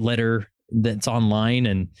found that letter that's online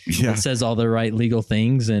and it says all the right legal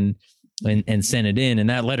things and sent it in. And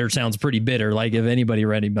that letter sounds pretty bitter. Like if anybody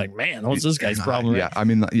read it, like, man, what's this guy's problem? Yeah. I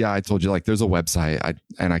mean, I told you like there's a website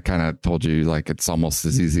I kind of told you like, it's almost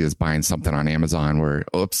as easy as buying something on Amazon where,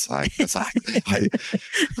 oops, I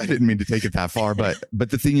didn't mean to take it that far. But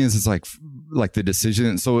the thing is like the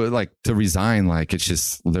decision. So like to resign, like it's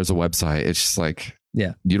just, there's a website. It's just like,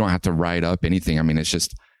 you don't have to write up anything. I mean, it's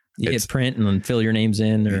just, you hit print and then fill your names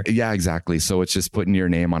in. Yeah, exactly. So it's just putting your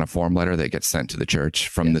name on a form letter that gets sent to the church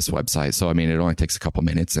from this website. So, I mean, it only takes a couple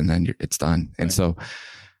minutes and then it's done. Right. And so,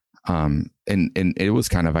 and it was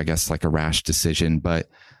kind of, I guess, like a rash decision, but,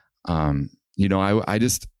 I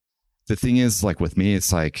just, the thing is like with me,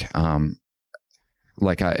 it's like I've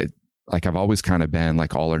always kind of been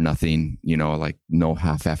like all or nothing, like no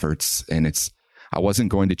half efforts. And I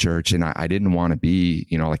wasn't going to church and I didn't want to be,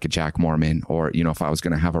 like a Jack Mormon or, if I was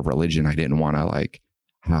going to have a religion, I didn't want to like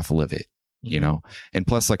half live it, and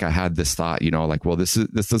plus like I had this thought, like, well, this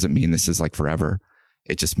doesn't mean this is like forever.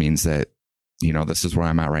 It just means that, this is where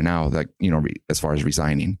I'm at right now, like, as far as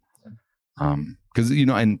resigning. Cause,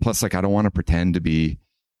 and plus like, I don't want to pretend to be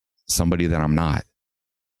somebody that I'm not.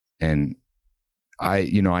 And I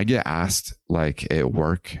get asked like at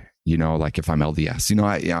work, like if I'm LDS,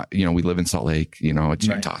 we live in Salt Lake, it's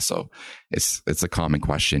Utah. So it's a common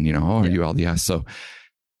question, are you LDS? So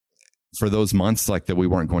for those months, like that we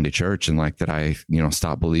weren't going to church and like that I,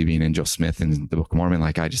 stopped believing in Joe Smith and the Book of Mormon,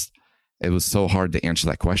 like it was so hard to answer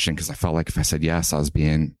that question. Cause I felt like if I said yes, I was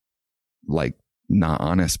being like not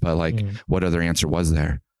honest, but like what other answer was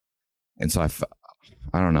there? And so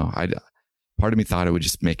I don't know. part of me thought it would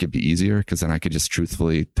just make it be easier because then I could just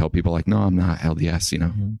truthfully tell people like, no, I'm not LDS, you know.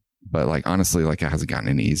 Mm-hmm. But like, honestly, like it hasn't gotten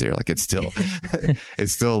any easier. Like it's still,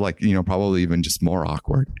 it's still like, you know, probably even just more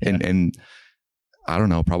awkward. Yeah. And I don't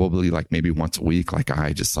know, probably like maybe once a week, like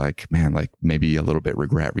I just like, man, like maybe a little bit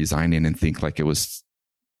regret resigning and think like it was,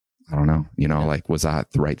 I don't know, you know, like, was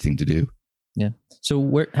that the right thing to do? Yeah.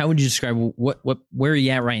 So how would you describe where are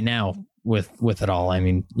you at right now with it all? I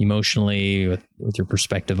mean, emotionally, with your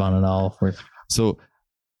perspective on it all. So,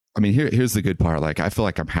 I mean, here's the good part. Like, I feel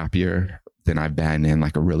like I'm happier than I've been in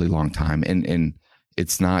like a really long time. And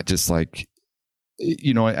it's not just like,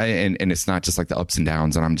 you know, and it's not just like the ups and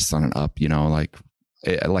downs and I'm just on an up, you know, like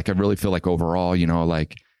I really feel like overall, you know,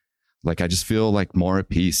 like I just feel like more at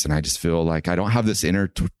peace. And I just feel like I don't have this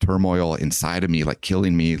inner turmoil inside of me, like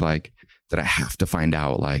killing me, like that I have to find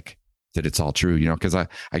out like that it's all true, you know, cause I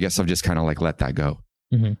guess I've just kind of like let that go.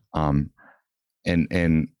 Mm-hmm.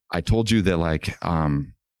 And I told you that like,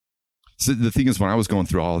 so the thing is, when I was going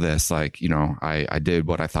through all this, like, you know, I did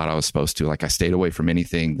what I thought I was supposed to. Like I stayed away from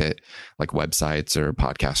anything that like websites or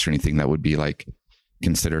podcasts or anything that would be like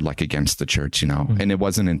considered like against the church, you know. Mm-hmm. And it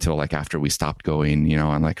wasn't until like after we stopped going, you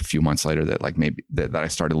know, and like a few months later that like maybe that I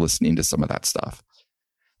started listening to some of that stuff.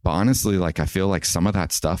 But honestly, like I feel like some of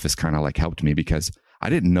that stuff has kind of like helped me because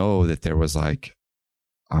I didn't know that there was like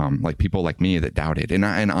people like me that doubted. And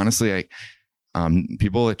honestly,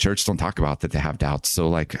 people at church don't talk about that they have doubts. So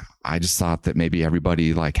like, I just thought that maybe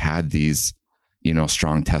everybody like had these, you know,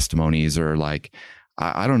 strong testimonies or like,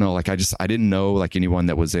 I don't know, like I didn't know like anyone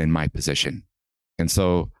that was in my position. And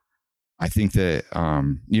so I think that,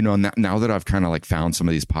 you know, now that I've kind of like found some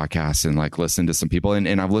of these podcasts and like listened to some people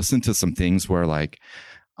and I've listened to some things where like,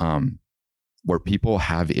 where people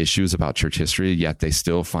have issues about church history, yet they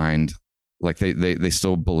still find like they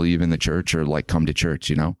still believe in the church or like come to church,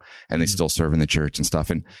 you know, and they still serve in the church and stuff.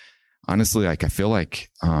 And honestly, like, I feel like,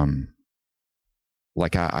 I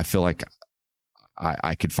feel like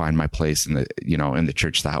I could find my place in the, you know, in the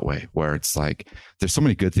church that way, where it's like, there's so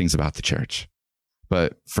many good things about the church,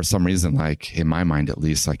 but for some reason, like in my mind, at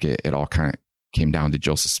least, like it all kind of came down to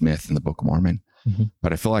Joseph Smith and the Book of Mormon. Mm-hmm.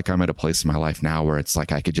 But I feel like I'm at a place in my life now where it's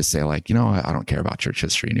like, I could just say like, you know, I don't care about church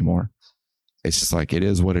history anymore. It's just like, it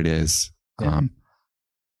is what it is. Yeah.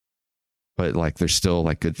 But like, there's still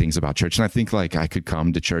like good things about church. And I think like I could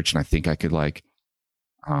come to church and I think I could like,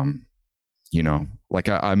 you know, like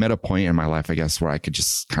I'm at a point in my life, I guess, where I could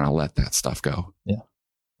just kind of let that stuff go. Yeah.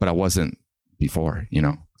 But I wasn't before, you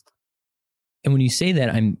know? And when you say that,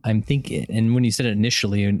 I'm thinking, and when you said it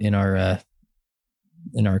initially in our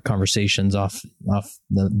conversations off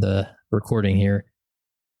the recording here,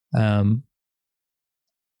 as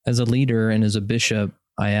a leader and as a bishop,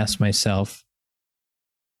 I asked myself,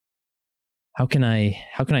 how can I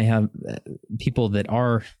have people that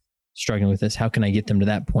are struggling with this? How can I get them to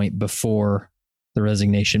that point before the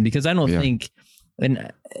resignation? Because I don't think,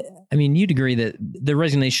 and I mean, you'd agree that the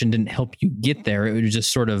resignation didn't help you get there. It was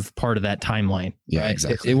just sort of part of that timeline. Yeah, right?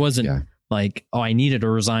 Exactly. It wasn't like, oh, I needed to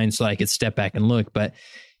resign so I could step back and look, but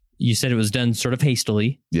you said it was done sort of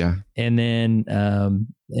hastily. Yeah. And then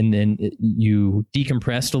you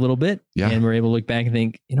decompressed a little bit and were able to look back and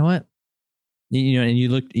think, you know what? You know, and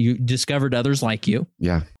you discovered others like you.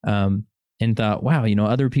 Yeah. And thought, wow, you know,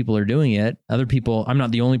 other people are doing it. Other people, I'm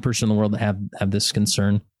not the only person in the world that have this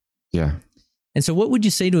concern. Yeah. And so what would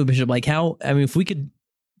you say to a bishop? Like if we could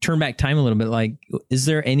turn back time a little bit, like, is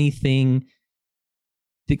there anything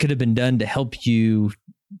that could have been done to help you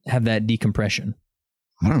have that decompression?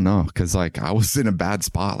 I don't know. Cause like I was in a bad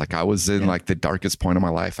spot. Like I was in like the darkest point of my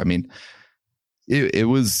life. I mean, it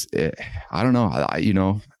was, I don't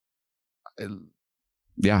know.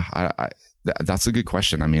 That's a good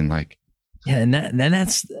question. I mean, like, yeah. And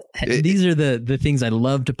these are the things I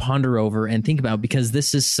love to ponder over and think about, because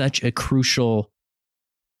this is such a crucial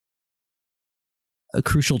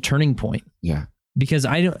turning point. Yeah. Because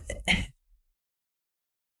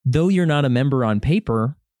though you're not a member on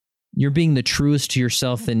paper, you're being the truest to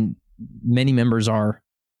yourself than many members are,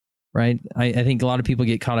 right? I think a lot of people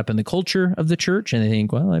get caught up in the culture of the church and they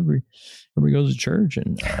think, well, everybody goes to church,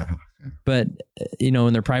 but you know,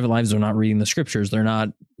 in their private lives, they're not reading the scriptures. They're not,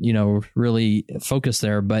 you know, really focused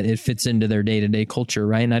there, but it fits into their day-to-day culture,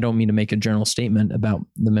 right? And I don't mean to make a general statement about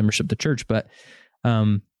the membership of the church, but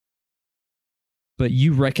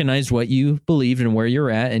you recognized what you believed and where you're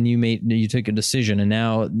at, and you took a decision, and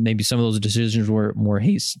now maybe some of those decisions were more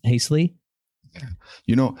hastily. Yeah.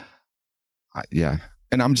 You know,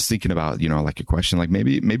 and I'm just thinking about, you know, like a question, like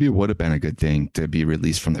maybe it would have been a good thing to be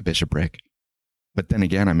released from the bishopric. but then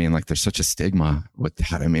again, I mean, like there's such a stigma with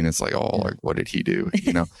that. I mean, it's like, oh, like what did he do?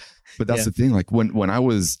 You know, but that's the thing. Like when I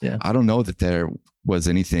was, I don't know that there was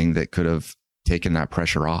anything that could have taken that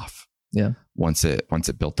pressure off. Yeah. Once it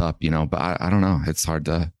built up, you know, but I don't know. It's hard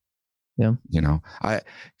to, you know,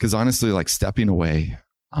 cause honestly, like stepping away,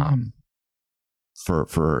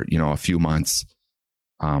 for, you know, a few months,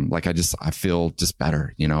 like I feel just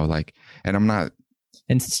better, you know, like, and I'm not.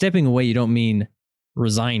 And stepping away, you don't mean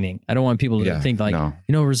resigning. I don't want people to think like,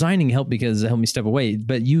 you know, resigning helped because it helped me step away,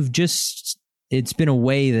 but it's been a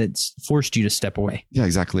way that's forced you to step away. Yeah,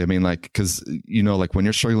 exactly. I mean, like, cause you know, like when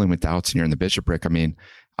you're struggling with doubts and you're in the bishopric, I mean,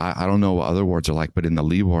 I don't know what other wards are like, but in the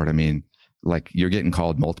Lee ward, I mean, like you're getting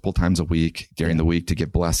called multiple times a week during the week to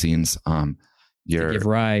give blessings. To give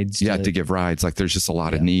rides. To give rides. Like there's just a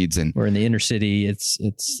lot of needs, and we're in the inner city.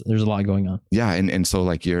 There's a lot going on. Yeah. And so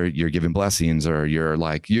like you're giving blessings, or you're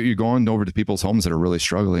like, you're going over to people's homes that are really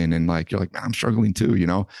struggling. And like, you're like, man, I'm struggling too, you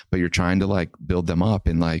know, but you're trying to like build them up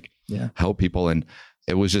and like help people. And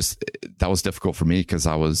it was just, that was difficult for me. Cause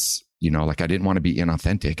I was, you know, like I didn't want to be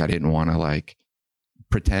inauthentic. I didn't want to like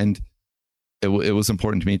pretend. It was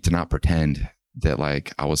important to me to not pretend that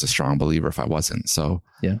like I was a strong believer if I wasn't. So,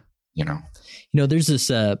 you know, there's this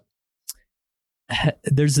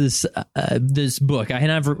book. I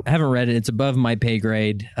haven't read it. It's above my pay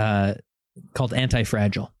grade, called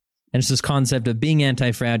Anti-Fragile. And it's this concept of being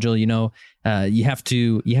anti-fragile. You know, you have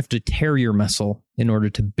to tear your muscle in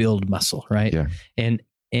order to build muscle. Right. Yeah. And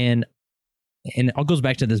it all goes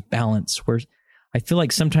back to this balance where I feel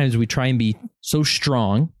like sometimes we try and be so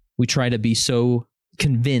strong. We try to be so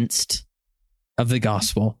convinced of the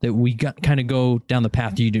gospel that we kind of go down the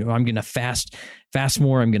path you do. I'm going to fast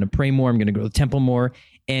more. I'm going to pray more. I'm going to go to the temple more.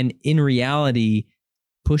 And in reality,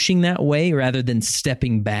 pushing that way rather than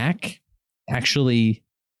stepping back, actually,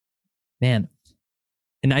 man.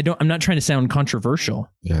 And I'm not trying to sound controversial.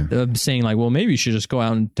 Yeah. I'm saying like, well, maybe you should just go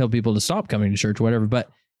out and tell people to stop coming to church, or whatever.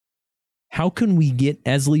 But how can we get,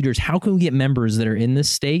 as leaders, how can we get members that are in this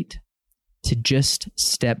state to just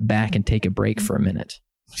step back and take a break for a minute?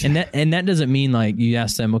 And that doesn't mean like you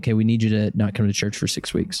ask them, okay, we need you to not come to church for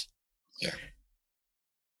 6 weeks. Yeah.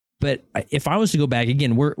 But if I was to go back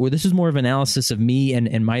again, this is more of analysis of me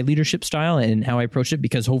and my leadership style and how I approach it,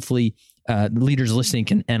 because hopefully leaders listening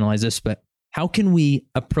can analyze this. But how can we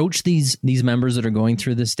approach these members that are going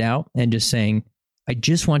through this doubt and just saying, I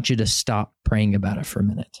just want you to stop praying about it for a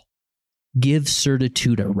minute. Give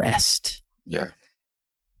certitude a rest. Yeah.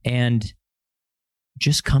 And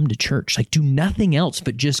just come to church. Like do nothing else,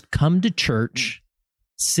 but just come to church,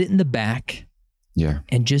 sit in the back,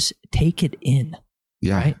 and just take it in.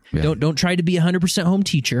 Yeah. Right? Yeah. Don't try to be 100% home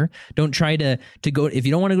teacher. Don't try to go. If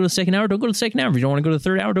you don't want to go to the second hour, don't go to the second hour. If you don't want to go to the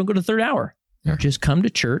third hour, don't go to the third hour. Yeah. Just come to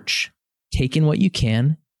church, take in what you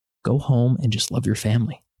can, go home, and just love your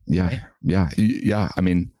family. Yeah. Right? Yeah. I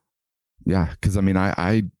mean, cause I mean,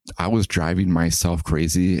 I was driving myself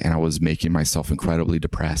crazy, and I was making myself incredibly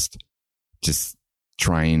depressed. Just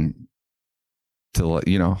trying to,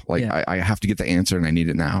 you know, like I have to get the answer and I need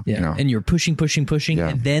it now. Yeah. You know? And you're pushing. Yeah.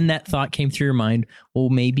 And then that thought came through your mind. Well,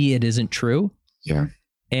 maybe it isn't true. Yeah.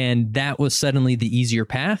 And that was suddenly the easier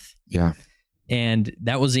path. Yeah. And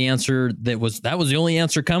that was the answer that was the only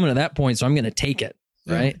answer coming at that point. So I'm going to take it.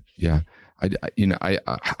 Yeah. Right. Yeah.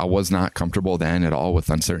 I was not comfortable then at all with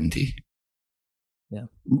uncertainty. Yeah.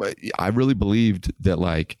 But I really believed that,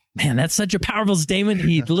 like, man, that's such a powerful statement.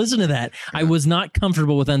 Heath, listen to that. I was not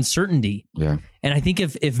comfortable with uncertainty. Yeah. And I think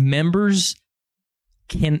if members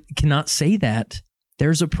cannot say that,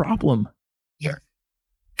 there's a problem. Yeah.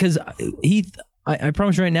 Because Heath, I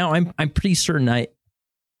promise you right now, I'm pretty certain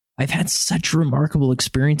I've had such remarkable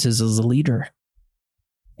experiences as a leader.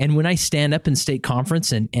 And when I stand up in state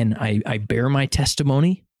conference and I bear my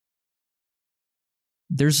testimony,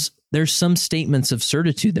 there's some statements of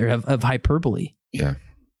certitude there, of hyperbole. Yeah.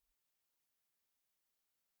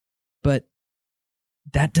 But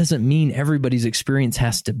that doesn't mean everybody's experience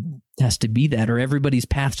has to be that, or everybody's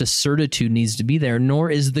path to certitude needs to be there, nor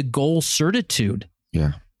is the goal certitude.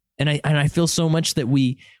 Yeah. And I feel so much that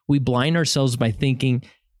we blind ourselves by thinking,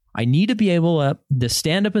 I need to be able to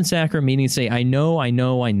stand up in sacrament meeting and say, I know.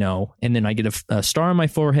 And then I get a star on my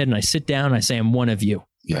forehead and I sit down and I say, I'm one of you.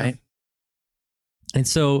 Yeah. Right. And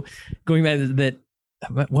so going back to that,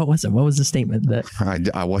 what was it? What was the statement that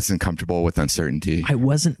I wasn't comfortable with uncertainty?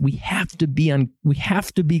 We have to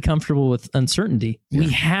be comfortable with uncertainty. Yeah. We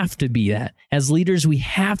have to be that. As leaders, we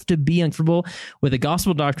have to be comfortable with a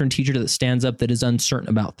gospel doctrine teacher that stands up that is uncertain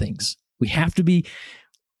about things. We have to be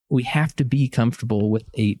comfortable with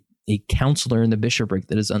a a counselor in the bishopric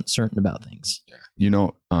that is uncertain about things.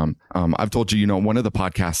 I've told you, one of the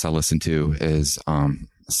podcasts I listen to is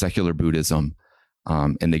Secular Buddhism.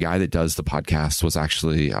 And the guy that does the podcast was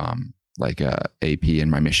actually like a AP in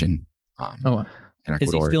my mission. In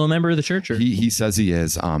Ecuador. Is he still a member of the church? Or? He says he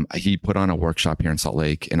is. He put on a workshop here in Salt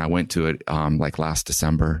Lake, and I went to it like last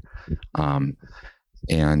December.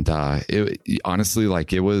 It honestly,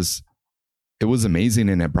 like it was amazing,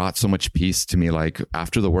 and it brought so much peace to me. Like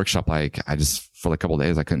after the workshop, like I just for like a couple of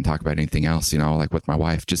days I couldn't talk about anything else, like with my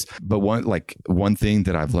wife. But one thing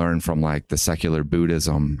that I've learned from like the secular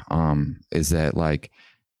Buddhism is that like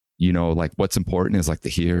what's important is like the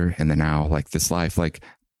here and the now, like this life, like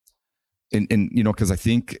and because I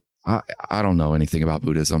think I don't know anything about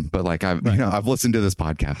Buddhism, but like I've listened to this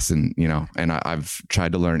podcast and I've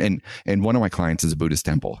tried to learn, and one of my clients is a Buddhist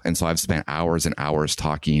temple, and so I've spent hours and hours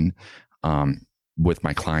talking with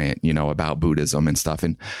my client, about Buddhism and stuff.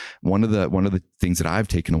 And one of the things that I've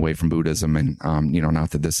taken away from Buddhism, and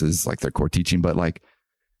not that this is like their core teaching, but like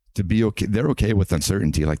to be okay, they're okay with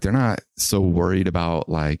uncertainty. Like they're not so worried about,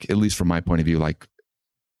 like, at least from my point of view, like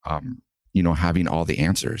having all the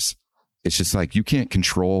answers. It's just like, you can't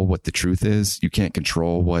control what the truth is. You can't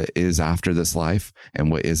control what is after this life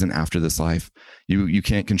and what isn't after this life. You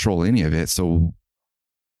can't control any of it. So,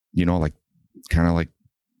 like kind of like,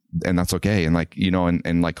 and that's okay. And like,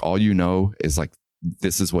 and like, all is like,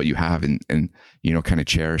 this is what you have, and kind of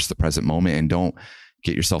cherish the present moment and don't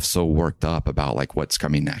get yourself so worked up about like what's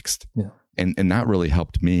coming next. Yeah. And that really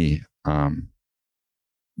helped me,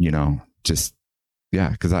 just,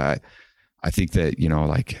 yeah. Cause I think that,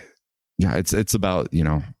 like, yeah, it's about,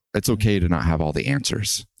 it's okay to not have all the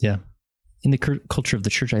answers. Yeah. In the culture of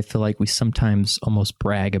the church, I feel like we sometimes almost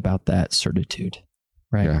brag about that certitude,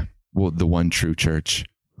 right? Yeah. Well, the one true church.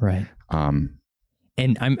 Right.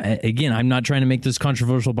 And I'm not trying to make this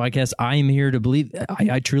controversial podcast. I am here to believe,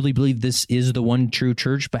 I truly believe this is the one true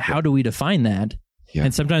church, but how do we define that? Yeah.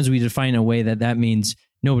 And sometimes we define a way that means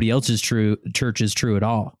nobody else's church is true at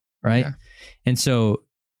all. Right. Yeah. And so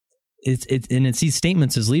it's these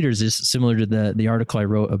statements as leaders is similar to the article I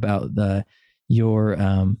wrote about your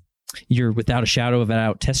without a shadow of a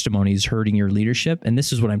doubt testimonies hurting your leadership. And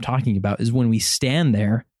this is what I'm talking about, is when we stand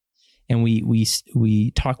there and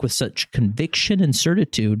we talk with such conviction and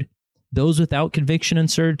certitude. Those without conviction and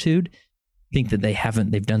certitude think that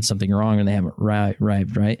they've done something wrong and they haven't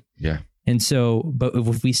arrived, right? Yeah. And so, but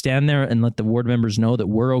if we stand there and let the ward members know that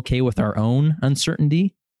we're okay with our own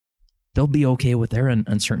uncertainty, they'll be okay with their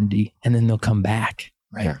uncertainty, and then they'll come back,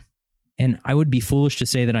 right? Yeah. And I would be foolish to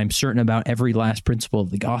say that I'm certain about every last principle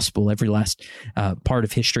of the gospel, every last part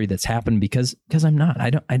of history that's happened, because I'm not.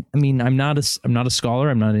 I'm not a scholar.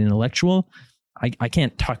 I'm not an intellectual. I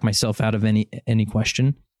can't talk myself out of any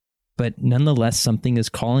question. But nonetheless, something is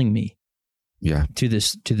calling me, yeah, to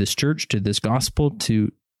this church, to this gospel,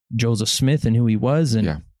 to Joseph Smith and who he was, and.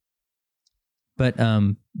 Yeah.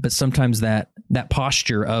 But sometimes that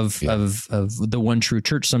posture of the one true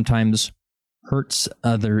church sometimes hurts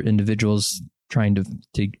other individuals trying to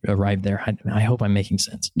arrive there. I hope I'm making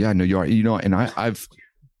sense. Yeah, no, you are. And I've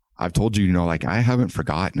told you, like, I haven't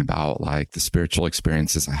forgotten about like the spiritual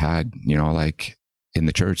experiences I had, like in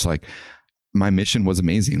the church. Like my mission was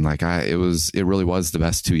amazing. Like it really was the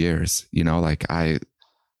best 2 years. Like and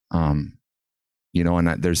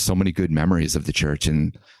there's so many good memories of the church,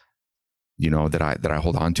 and that I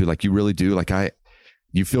hold on to. Like you really do. Like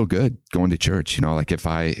you feel good going to church, like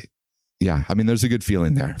there's a good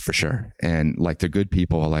feeling there for sure. And like they're good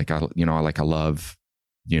people. Like I love,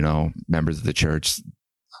 members of the church.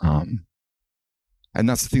 And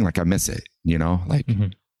that's the thing. Like I miss it, like mm-hmm.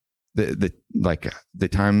 the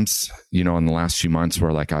times, in the last few months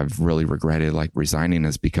where like I've really regretted like resigning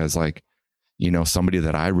is because like, somebody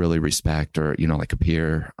that I really respect, or, like a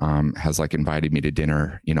peer, has like invited me to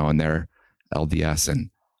dinner, and they're LDS, and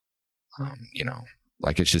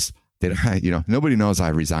like it's just that nobody knows I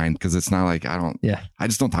resigned, because it's not like I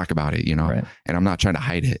just don't talk about it, right. And I'm not trying to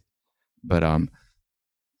hide it, but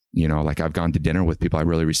like I've gone to dinner with people I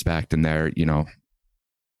really respect, and they're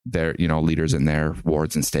leaders in their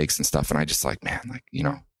wards and stakes and stuff, and I just like, man, like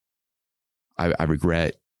I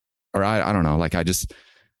regret, or I don't know, like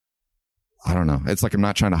I don't know. It's like, I'm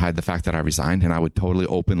not trying to hide the fact that I resigned, and I would totally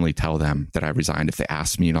openly tell them that I resigned if they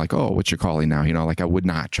asked me, like, oh, what's your calling now? Like I would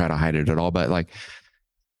not try to hide it at all, but like,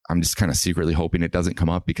 I'm just kind of secretly hoping it doesn't come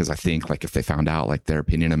up, because I think like if they found out, like their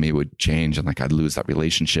opinion of me would change, and like I'd lose that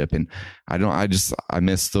relationship. And I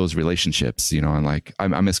miss those relationships, and like, I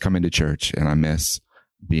miss coming to church, and I miss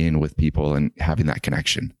being with people and having that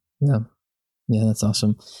connection. Yeah. Yeah. That's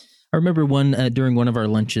awesome. I remember during one of our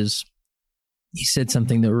lunches, you said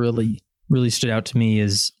something that really, really stood out to me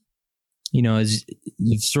is, as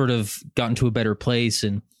you've sort of gotten to a better place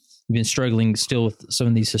and you've been struggling still with some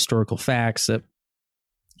of these historical facts that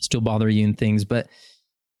still bother you and things, but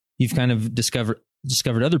you've kind of discovered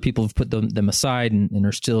other people have put them aside and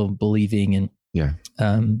are still believing. And yeah.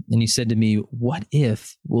 And you said to me, what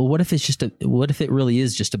if it really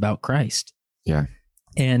is just about Christ? Yeah.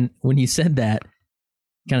 And when you said that,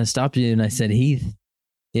 kind of stopped you, and I said, Heath,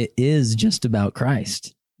 it is just about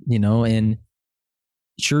Christ, and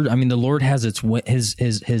sure, I mean, the Lord has his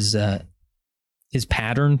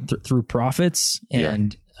pattern through prophets,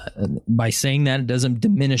 and by saying that, it doesn't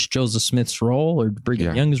diminish Joseph Smith's role or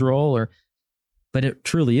Brigham Young's role, but it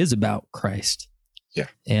truly is about Christ,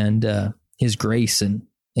 and His grace, and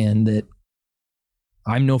that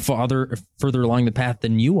I'm no further along the path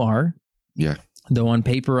than you are. Yeah. Though on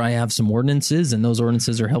paper I have some ordinances, and those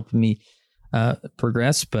ordinances are helping me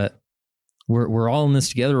progress, but we're all in this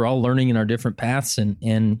together. We're all learning in our different paths,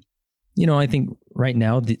 and I think right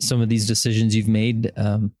now some of these decisions you've made,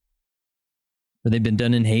 they've been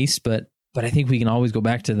done in haste, but I think we can always go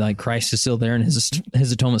back to, like, Christ is still there, and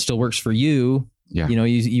His atonement still works for you. Yeah.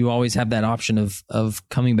 You always have that option of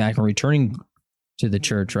coming back and returning to the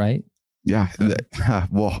church, right? Yeah.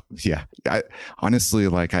 Well, yeah. I honestly,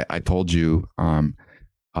 like I told you,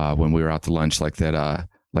 when we were out to lunch, like that,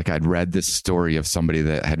 like I'd read this story of somebody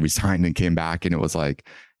that had resigned and came back, and it was like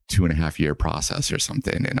 2.5 year process or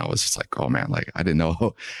something. And I was just like, oh man, like I didn't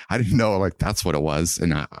know like that's what it was.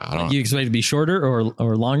 And I don't. You expect it to be shorter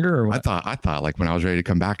or longer, or what? I thought like when I was ready to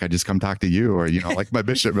come back, I'd just come talk to you, or, like my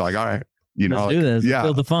bishop, be like, all right, let's do this. Yeah.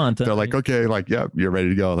 Build the font. They're like, okay, like, yeah, you're ready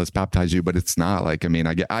to go. Let's baptize you. But it's not like, I mean,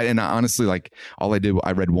 I honestly, like all I did,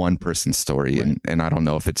 I read one person's story, right. and I don't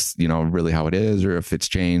know if it's, really how it is or if it's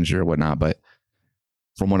changed or whatnot. But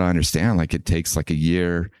from what I understand, like it takes like a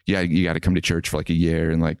year. Yeah. You got to come to church for like a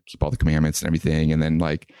year and like keep all the commandments and everything. And then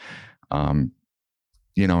like,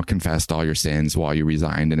 confessed all your sins while you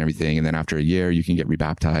resigned and everything. And then after a year, you can get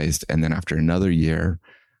rebaptized. And then after another year,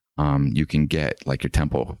 you can get like your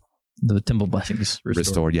the temple blessings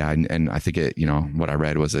restored. Yeah. And I think it, what I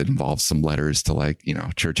read was it involves some letters to like,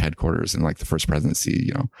 church headquarters and like the first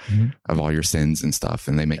presidency, of all your sins and stuff.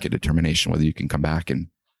 And they make a determination whether you can come back. And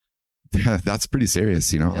that's pretty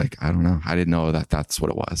serious, like, I don't know. I didn't know that that's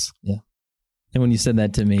what it was. Yeah. And when you said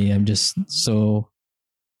that to me, I'm so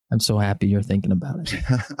happy you're thinking about it.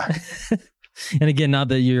 And again, not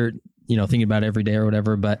that you're, thinking about it every day or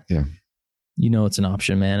whatever, but yeah, it's an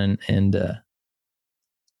option, man. And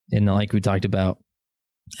like we talked about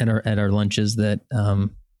at our lunches that, and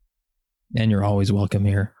you're always welcome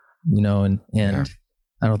here, and yeah.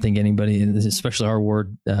 I don't think anybody, especially our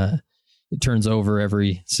ward, it turns over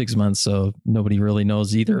every 6 months. So nobody really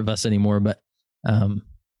knows either of us anymore, but,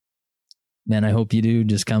 man, I hope you do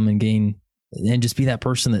just come and gain and just be that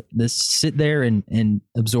person that sit there and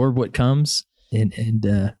absorb what comes and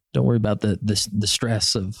don't worry about the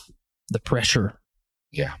stress of the pressure.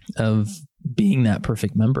 Yeah. Of being that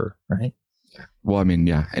perfect member, right? Yeah. Well, I mean,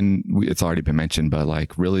 yeah. And it's already been mentioned, but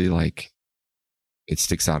like really like it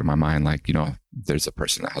sticks out in my mind. Like, there's a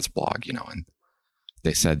person that has a blog, and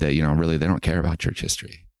they said that, really they don't care about church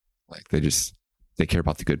history. Like they care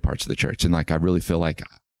about the good parts of the church. And like, I really feel like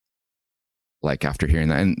after hearing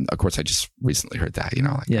that, and of course I just recently heard that,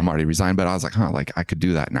 I'm already resigned, but I was like, like I could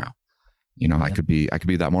do that now. I could be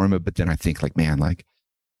that Mormon, but then I think like, man,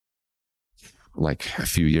 like a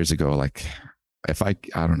few years ago, like if I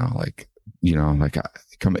don't know, like,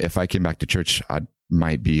 if I came back to church, I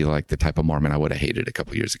might be like the type of Mormon I would have hated a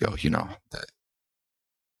couple years ago,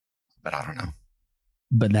 but I don't know.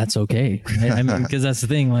 But that's okay. Right? I mean, because that's the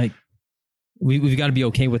thing, like we've got to be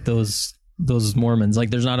okay with those Mormons. Like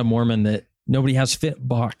there's not a Mormon that nobody has fit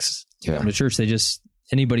box to come to church.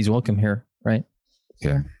 Anybody's welcome here. Right.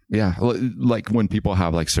 Yeah. Yeah. Like when people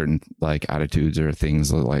have like certain like attitudes or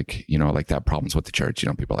things like, like that problems with the church,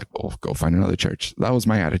 people are like, well, go find another church. That was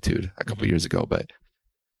my attitude a couple of years ago, but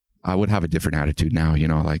I would have a different attitude now,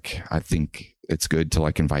 like I think it's good to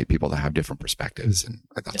like invite people that have different perspectives, and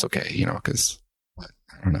that's okay, cause I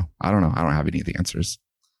don't know. I don't have any of the answers.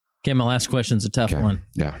 Okay. My last question's a tough one.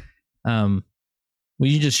 Yeah. Will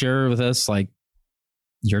you just share with us like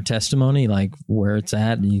your testimony, like where it's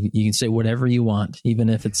at? You can say whatever you want, even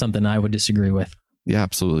if it's something I would disagree with. Yeah,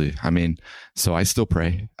 absolutely. I mean, so I still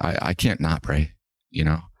pray. I can't not pray,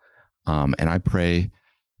 and I pray,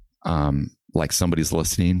 like somebody's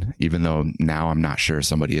listening, even though now I'm not sure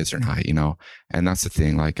somebody is or not, and that's the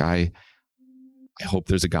thing. Like I hope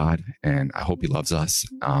there's a God, and I hope he loves us.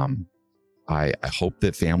 I hope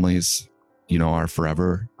that families, are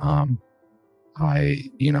forever.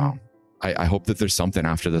 I hope that there's something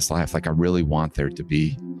after this life. Like I really want there to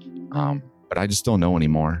be, but I just don't know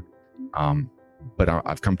anymore. But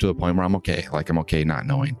I've come to a point where I'm okay. Like I'm okay not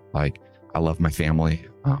knowing. Like I love my family.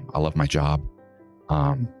 I love my job.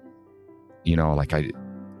 You know, like I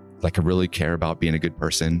really care about being a good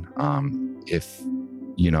person. If,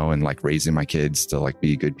 you know, and like raising my kids to like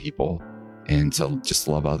be good people and to just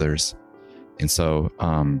love others. And so,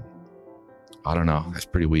 I don't know, it's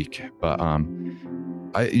pretty weak, but,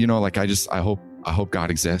 you know, like I hope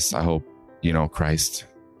God exists. I hope, you know, Christ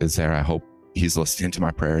is there. I hope he's listening to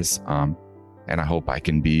my prayers. And I hope I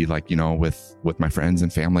can be like, you know, with my friends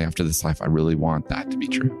and family after this life. I really want that to be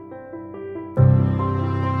true.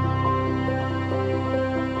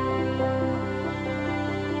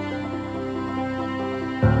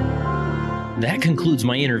 That concludes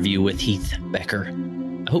my interview with Heath Becker.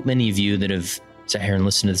 I hope many of you that have sat here and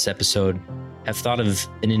listened to this episode have thought of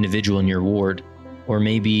an individual in your ward, or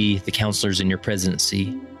maybe the counselors in your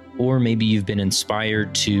presidency, or maybe you've been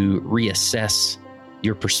inspired to reassess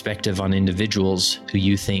your perspective on individuals who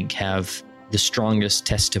you think have the strongest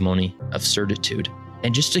testimony of certitude.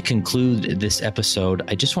 And just to conclude this episode,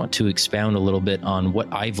 I just want to expound a little bit on what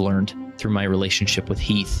I've learned through my relationship with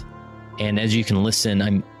Heath. And as you can listen,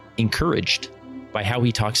 I'm encouraged by how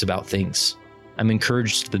he talks about things. I'm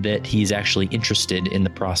encouraged that he's actually interested in the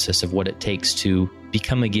process of what it takes to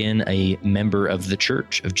become again a member of the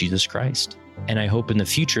Church of Jesus Christ. And I hope in the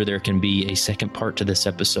future there can be a second part to this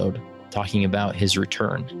episode talking about his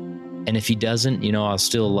return. And if he doesn't, you know, I'll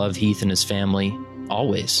still love Heath and his family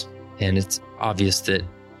always. And it's obvious that,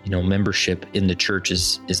 you know, membership in the church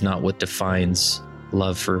is not what defines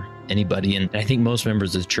love for anybody. And I think most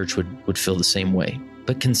members of the church would feel the same way.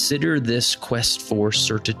 But consider this quest for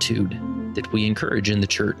certitude that we encourage in the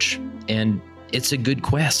church. And it's a good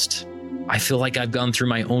quest. I feel like I've gone through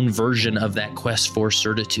my own version of that quest for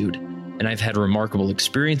certitude. And I've had remarkable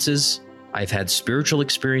experiences. I've had spiritual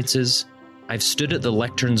experiences. I've stood at the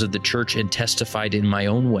lecterns of the church and testified in my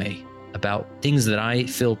own way about things that I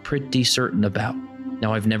feel pretty certain about.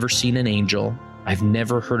 Now, I've never seen an angel. I've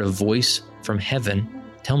never heard a voice from heaven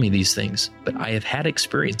tell me these things, but I have had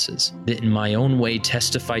experiences that in my own way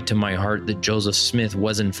testified to my heart that Joseph Smith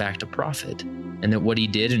was in fact a prophet, and that what he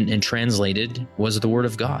did and translated was the word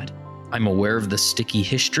of God. I'm aware of the sticky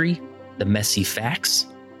history, the messy facts,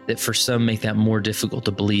 that for some make that more difficult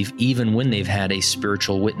to believe even when they've had a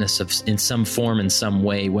spiritual witness in some form, in some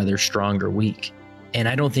way, whether strong or weak. And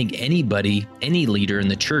I don't think anybody, any leader in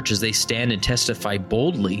the church, as they stand and testify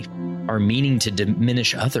boldly, are meaning to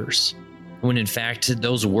diminish others, when in fact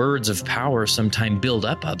those words of power sometimes build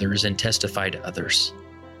up others and testify to others.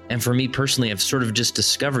 And for me personally, I've sort of just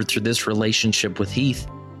discovered through this relationship with Heath,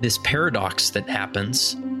 this paradox that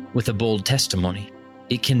happens with a bold testimony.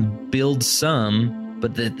 It can build some,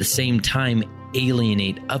 but at the same time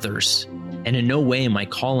alienate others. And in no way am I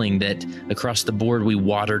calling that across the board we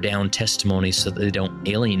water down testimonies so that they don't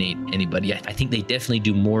alienate anybody. I think they definitely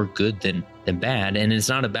do more good than bad. And it's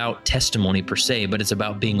not about testimony per se, but it's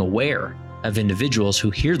about being aware of individuals who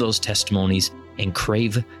hear those testimonies and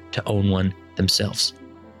crave to own one themselves,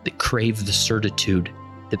 that crave the certitude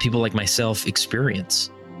that people like myself experience.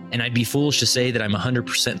 And I'd be foolish to say that I'm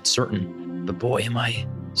 100% certain, but boy, am I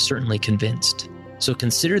certainly convinced. So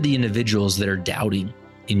consider the individuals that are doubting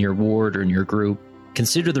in your ward or in your group.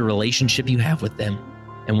 Consider the relationship you have with them.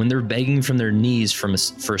 And when they're begging from their knees for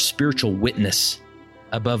a spiritual witness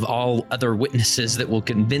above all other witnesses that will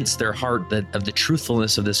convince their heart of the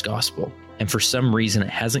truthfulness of this gospel, and for some reason it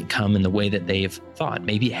hasn't come in the way that they've thought.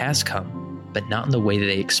 Maybe it has come, but not in the way that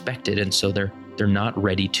they expected. And so they're not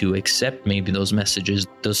ready to accept maybe those messages,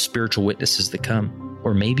 those spiritual witnesses that come.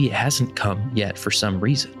 Or maybe it hasn't come yet for some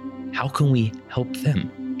reason. How can we help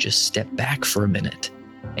them just step back for a minute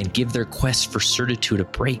and give their quest for certitude a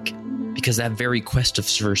break? Because that very quest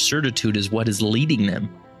for certitude is what is leading them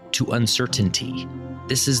to uncertainty.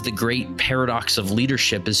 This is the great paradox of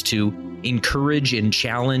leadership, is to encourage and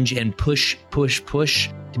challenge and push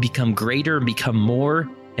to become greater and become more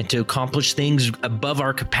and to accomplish things above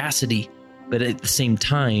our capacity, but at the same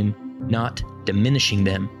time, not diminishing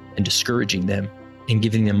them and discouraging them and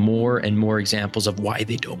giving them more and more examples of why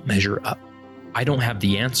they don't measure up. I don't have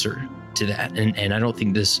the answer to that. And I don't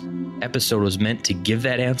think this episode was meant to give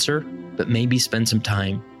that answer, but maybe spend some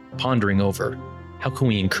time pondering over how can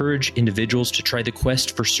we encourage individuals to try the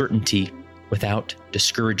quest for certainty without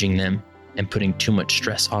discouraging them and putting too much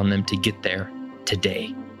stress on them to get there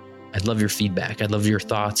today. I'd love your feedback. I'd love your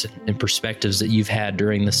thoughts and perspectives that you've had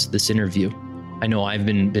during this interview. I know I've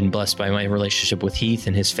been blessed by my relationship with Heath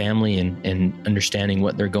and his family and understanding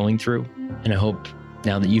what they're going through. And I hope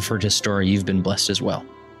now that you've heard his story, you've been blessed as well.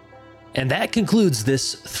 And that concludes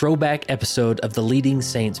this throwback episode of the Leading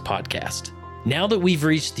Saints podcast. Now that we've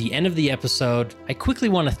reached the end of the episode, I quickly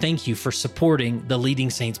want to thank you for supporting the Leading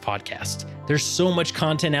Saints podcast. There's so much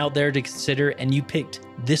content out there to consider, and you picked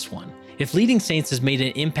this one. If Leading Saints has made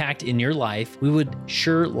an impact in your life, we would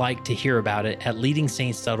sure like to hear about it at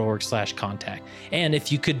leadingsaints.org/contact. And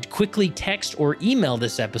if you could quickly text or email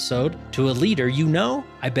this episode to a leader you know,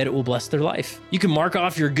 I bet it will bless their life. You can mark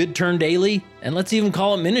off your good turn daily, and let's even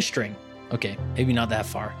call it ministering. Okay, maybe not that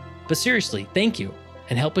far. But seriously, thank you,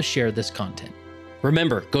 and help us share this content.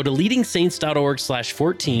 Remember, go to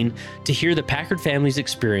leadingsaints.org/14 to hear the Packard family's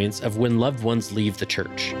experience of when loved ones leave the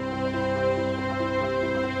church.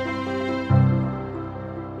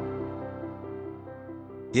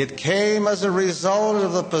 It came as a result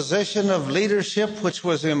of the position of leadership which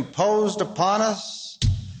was imposed upon us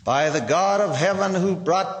by the God of heaven, who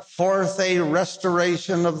brought forth a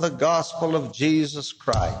restoration of the gospel of Jesus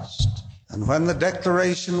Christ. And when the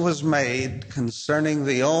declaration was made concerning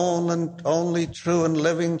the only true and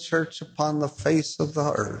living church upon the face of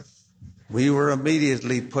the earth, we were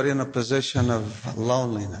immediately put in a position of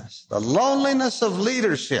loneliness, the loneliness of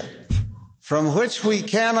leadership, from which we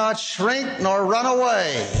cannot shrink nor run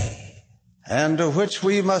away, and to which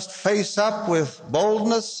we must face up with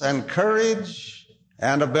boldness and courage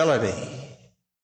and ability.